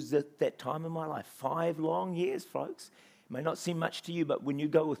God used that time in my life, 5 long years, folks. It may not seem much to you, but when you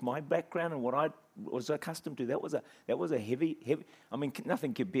go with my background and what I was accustomed to, that was a heavy. I mean,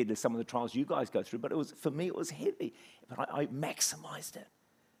 nothing compared to some of the trials you guys go through, but for me it was heavy. But I maximized it.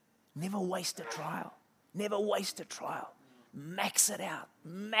 Never waste a trial. Never waste a trial. Max it out.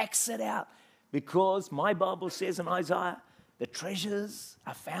 Max it out. Because my Bible says in Isaiah, the treasures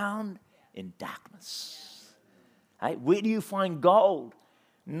are found in darkness. Hey, where do you find gold?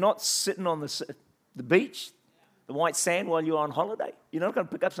 Not sitting on the beach, the white sand while you're on holiday. You're not going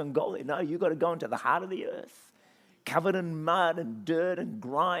to pick up some gold. No, you've got to go into the heart of the earth. covered in mud and dirt and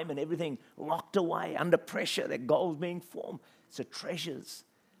grime and everything locked away under pressure, that gold's being formed. So treasures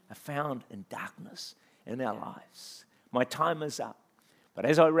are found in darkness in our lives. My time is up. But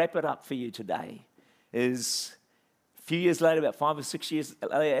as I wrap it up for you today, is a few years later, about 5 or 6 years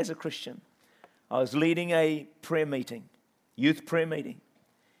later, as a Christian, I was leading a prayer meeting, youth prayer meeting.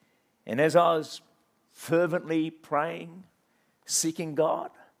 And as I was fervently praying, seeking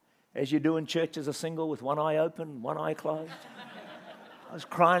God, as you do in church as a single with one eye open, one eye closed, I was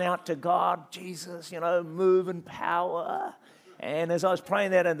crying out to God, Jesus, move in power. And as I was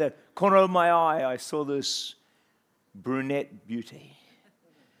praying that, in the corner of my eye, I saw this brunette beauty.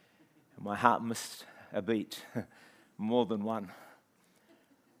 And my heart missed a beat, more than one.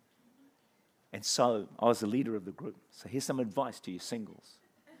 And so I was the leader of the group. So here's some advice to you singles.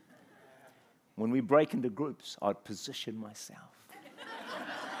 When we break into groups, I'd position myself.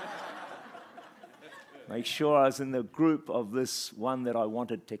 Make sure I was in the group of this one that I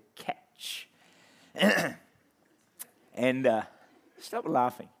wanted to catch. And stop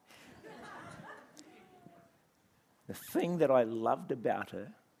laughing. The thing that I loved about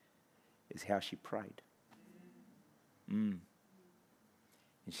her is how she prayed. And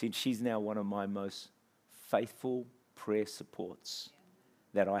she's now one of my most faithful prayer supports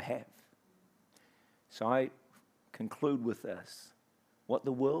that I have. So I conclude with this. What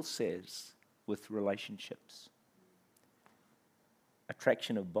the world says with relationships.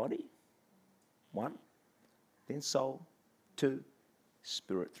 Attraction of body, 1. Then soul, 2.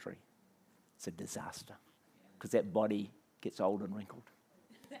 Spirit, 3. It's a disaster. Because that body gets old and wrinkled.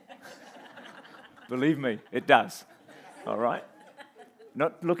 Believe me, it does. All right?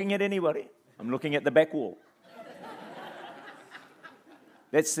 Not looking at anybody. I'm looking at the back wall.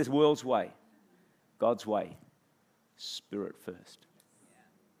 That's the world's way. God's way. Spirit first.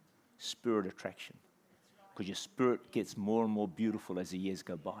 Spirit attraction. Because your spirit gets more and more beautiful as the years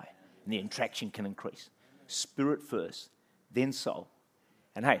go by. And the attraction can increase. Spirit first, then soul.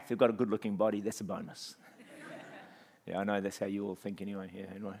 And hey, if they've got a good-looking body, that's a bonus. Yeah, I know that's how you all think anyway. Yeah,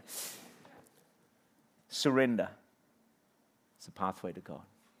 anyway. Surrender. It's a pathway to God.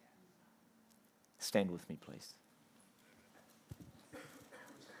 Stand with me, please.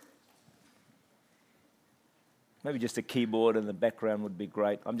 Maybe just a keyboard in the background would be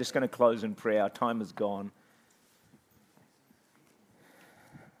great. I'm just going to close in prayer. Our time is gone.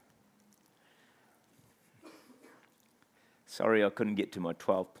 Sorry I couldn't get to my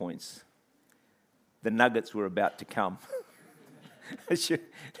 12 points. The nuggets were about to come. I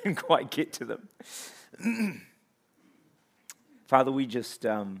didn't quite get to them. Father, we just,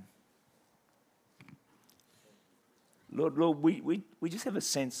 Lord, we just have a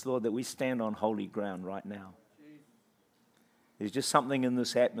sense, Lord, that we stand on holy ground right now. There's just something in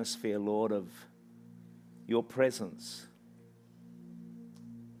this atmosphere, Lord, of your presence.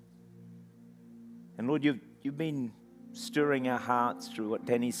 And Lord, you've been stirring our hearts through what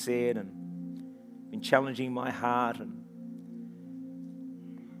Danny said and been challenging my heart. And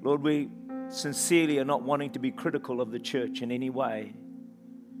Lord, we sincerely are not wanting to be critical of the church in any way,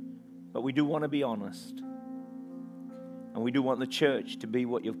 but we do want to be honest. And we do want the church to be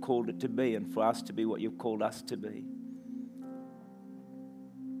what you've called it to be and for us to be what you've called us to be.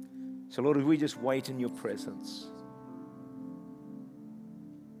 So Lord, if we just wait in your presence.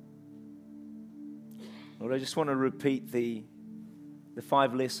 Lord, I just want to repeat the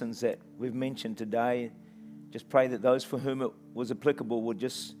 5 lessons that we've mentioned today. Just pray that those for whom it was applicable would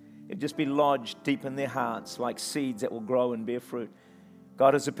just be lodged deep in their hearts like seeds that will grow and bear fruit.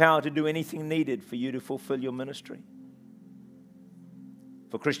 God has the power to do anything needed for you to fulfill your ministry.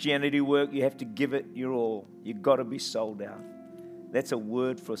 For Christianity to work, you have to give it your all. You've got to be sold out. That's a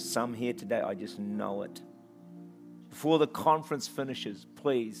word for some here today. I just know it. Before the conference finishes,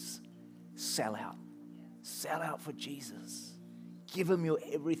 please sell out. Sell out for Jesus. Give him your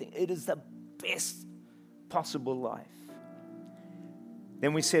everything. It is the best possible life.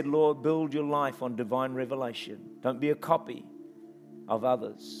 Then we said, Lord, build your life on divine revelation. Don't be a copy of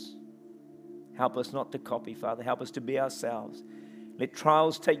others. Help us not to copy, Father. Help us to be ourselves. Let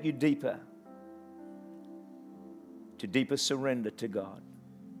trials take you deeper, to deeper surrender to God.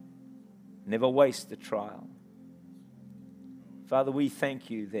 Never waste the trial. Father, we thank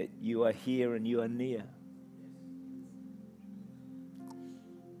you that you are here and you are near.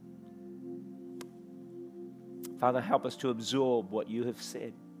 Father, help us to absorb what you have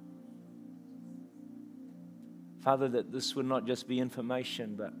said. Father, that this would not just be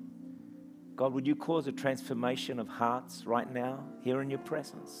information, but God, would you cause a transformation of hearts right now, here in your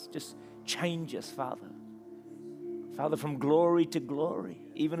presence? Just change us, Father. Father, from glory to glory,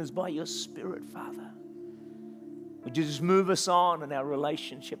 even as by your Spirit, Father. Would you just move us on in our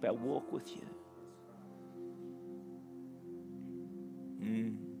relationship, our walk with you?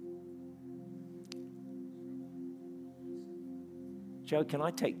 Joe, can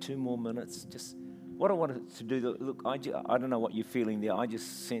I take 2 more minutes? Just what I wanted to do, look, I don't know what you're feeling there. I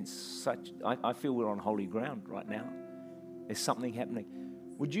just sense I feel we're on holy ground right now. There's something happening.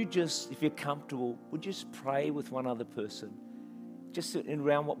 Would you just, if you're comfortable, would you just pray with one other person? Just in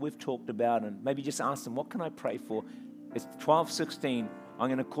around what we've talked about, and maybe just ask them, what can I pray for? It's 12:16. I'm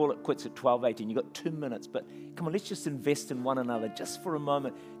going to call it quits at 12:18. You've got 2 minutes, but come on, let's just invest in one another just for a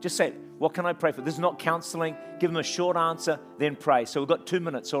moment. Just say, what can I pray for? This is not counseling. Give them a short answer, then pray. So we've got 2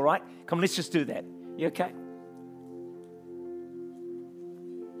 minutes, all right? Come on, let's just do that. You okay?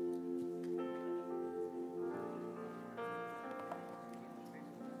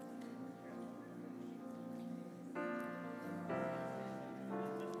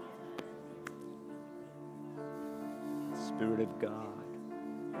 Spirit of God.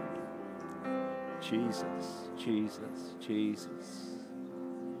 Jesus, Jesus, Jesus.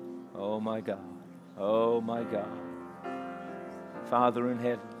 Oh my God. Oh my God. Father in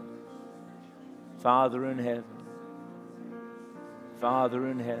heaven. Father in heaven. Father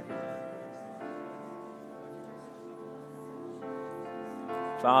in heaven.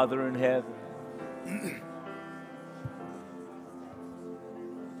 Father in heaven.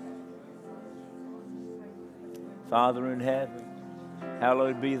 Father in heaven,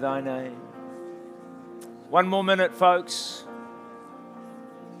 hallowed be thy name. 1 more minute, folks.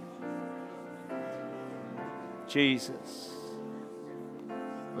 Jesus,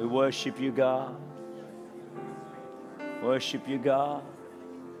 we worship you, God. Worship you, God.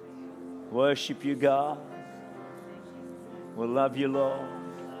 Worship you, God. We love you, Lord.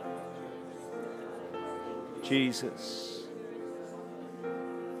 Jesus.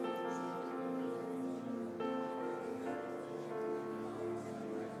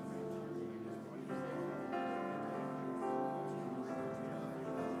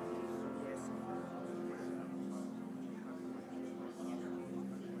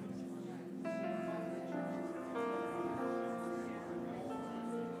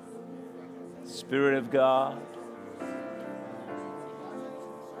 Spirit of God.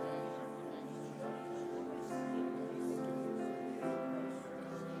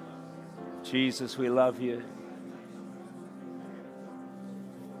 Jesus, we love you.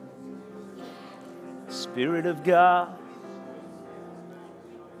 Spirit of God.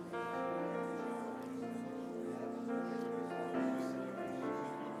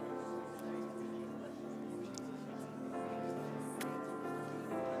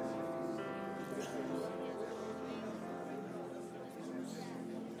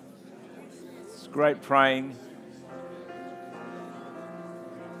 It's great praying.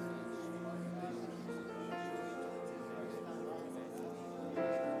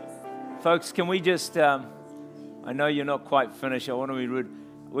 Folks, can we just, I know you're not quite finished. I want to be rude.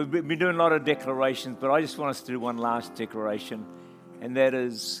 We've been doing a lot of declarations, but I just want us to do one last declaration, and that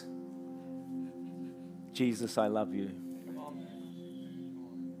is, Jesus, I love you.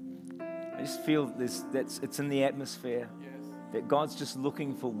 I just feel this, it's in the atmosphere, that God's just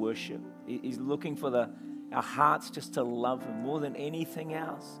looking for worship. He's looking for our hearts just to love Him more than anything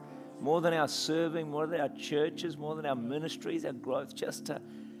else, more than our serving, more than our churches, more than our ministries, our growth,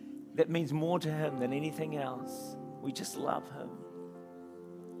 that means more to Him than anything else. We just love Him.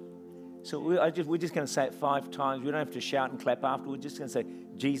 So we're just going to say it 5 times. We don't have to shout and clap after. We're just going to say,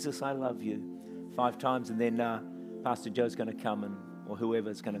 Jesus, I love you, 5 times. And then Pastor Joe's going to come, or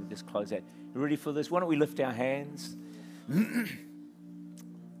whoever's going to just close out. You ready for this? Why don't we lift our hands?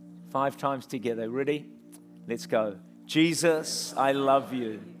 5 times together. Ready? Let's go. Jesus, I love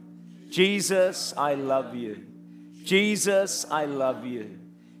you. Jesus, I love you. Jesus, I love you.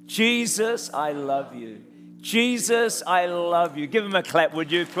 Jesus, I love you. Jesus, I love you. Give Him a clap, would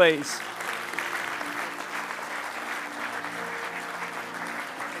you, please?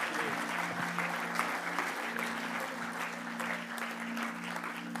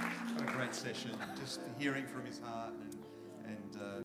 What a great session. Just hearing from His heart and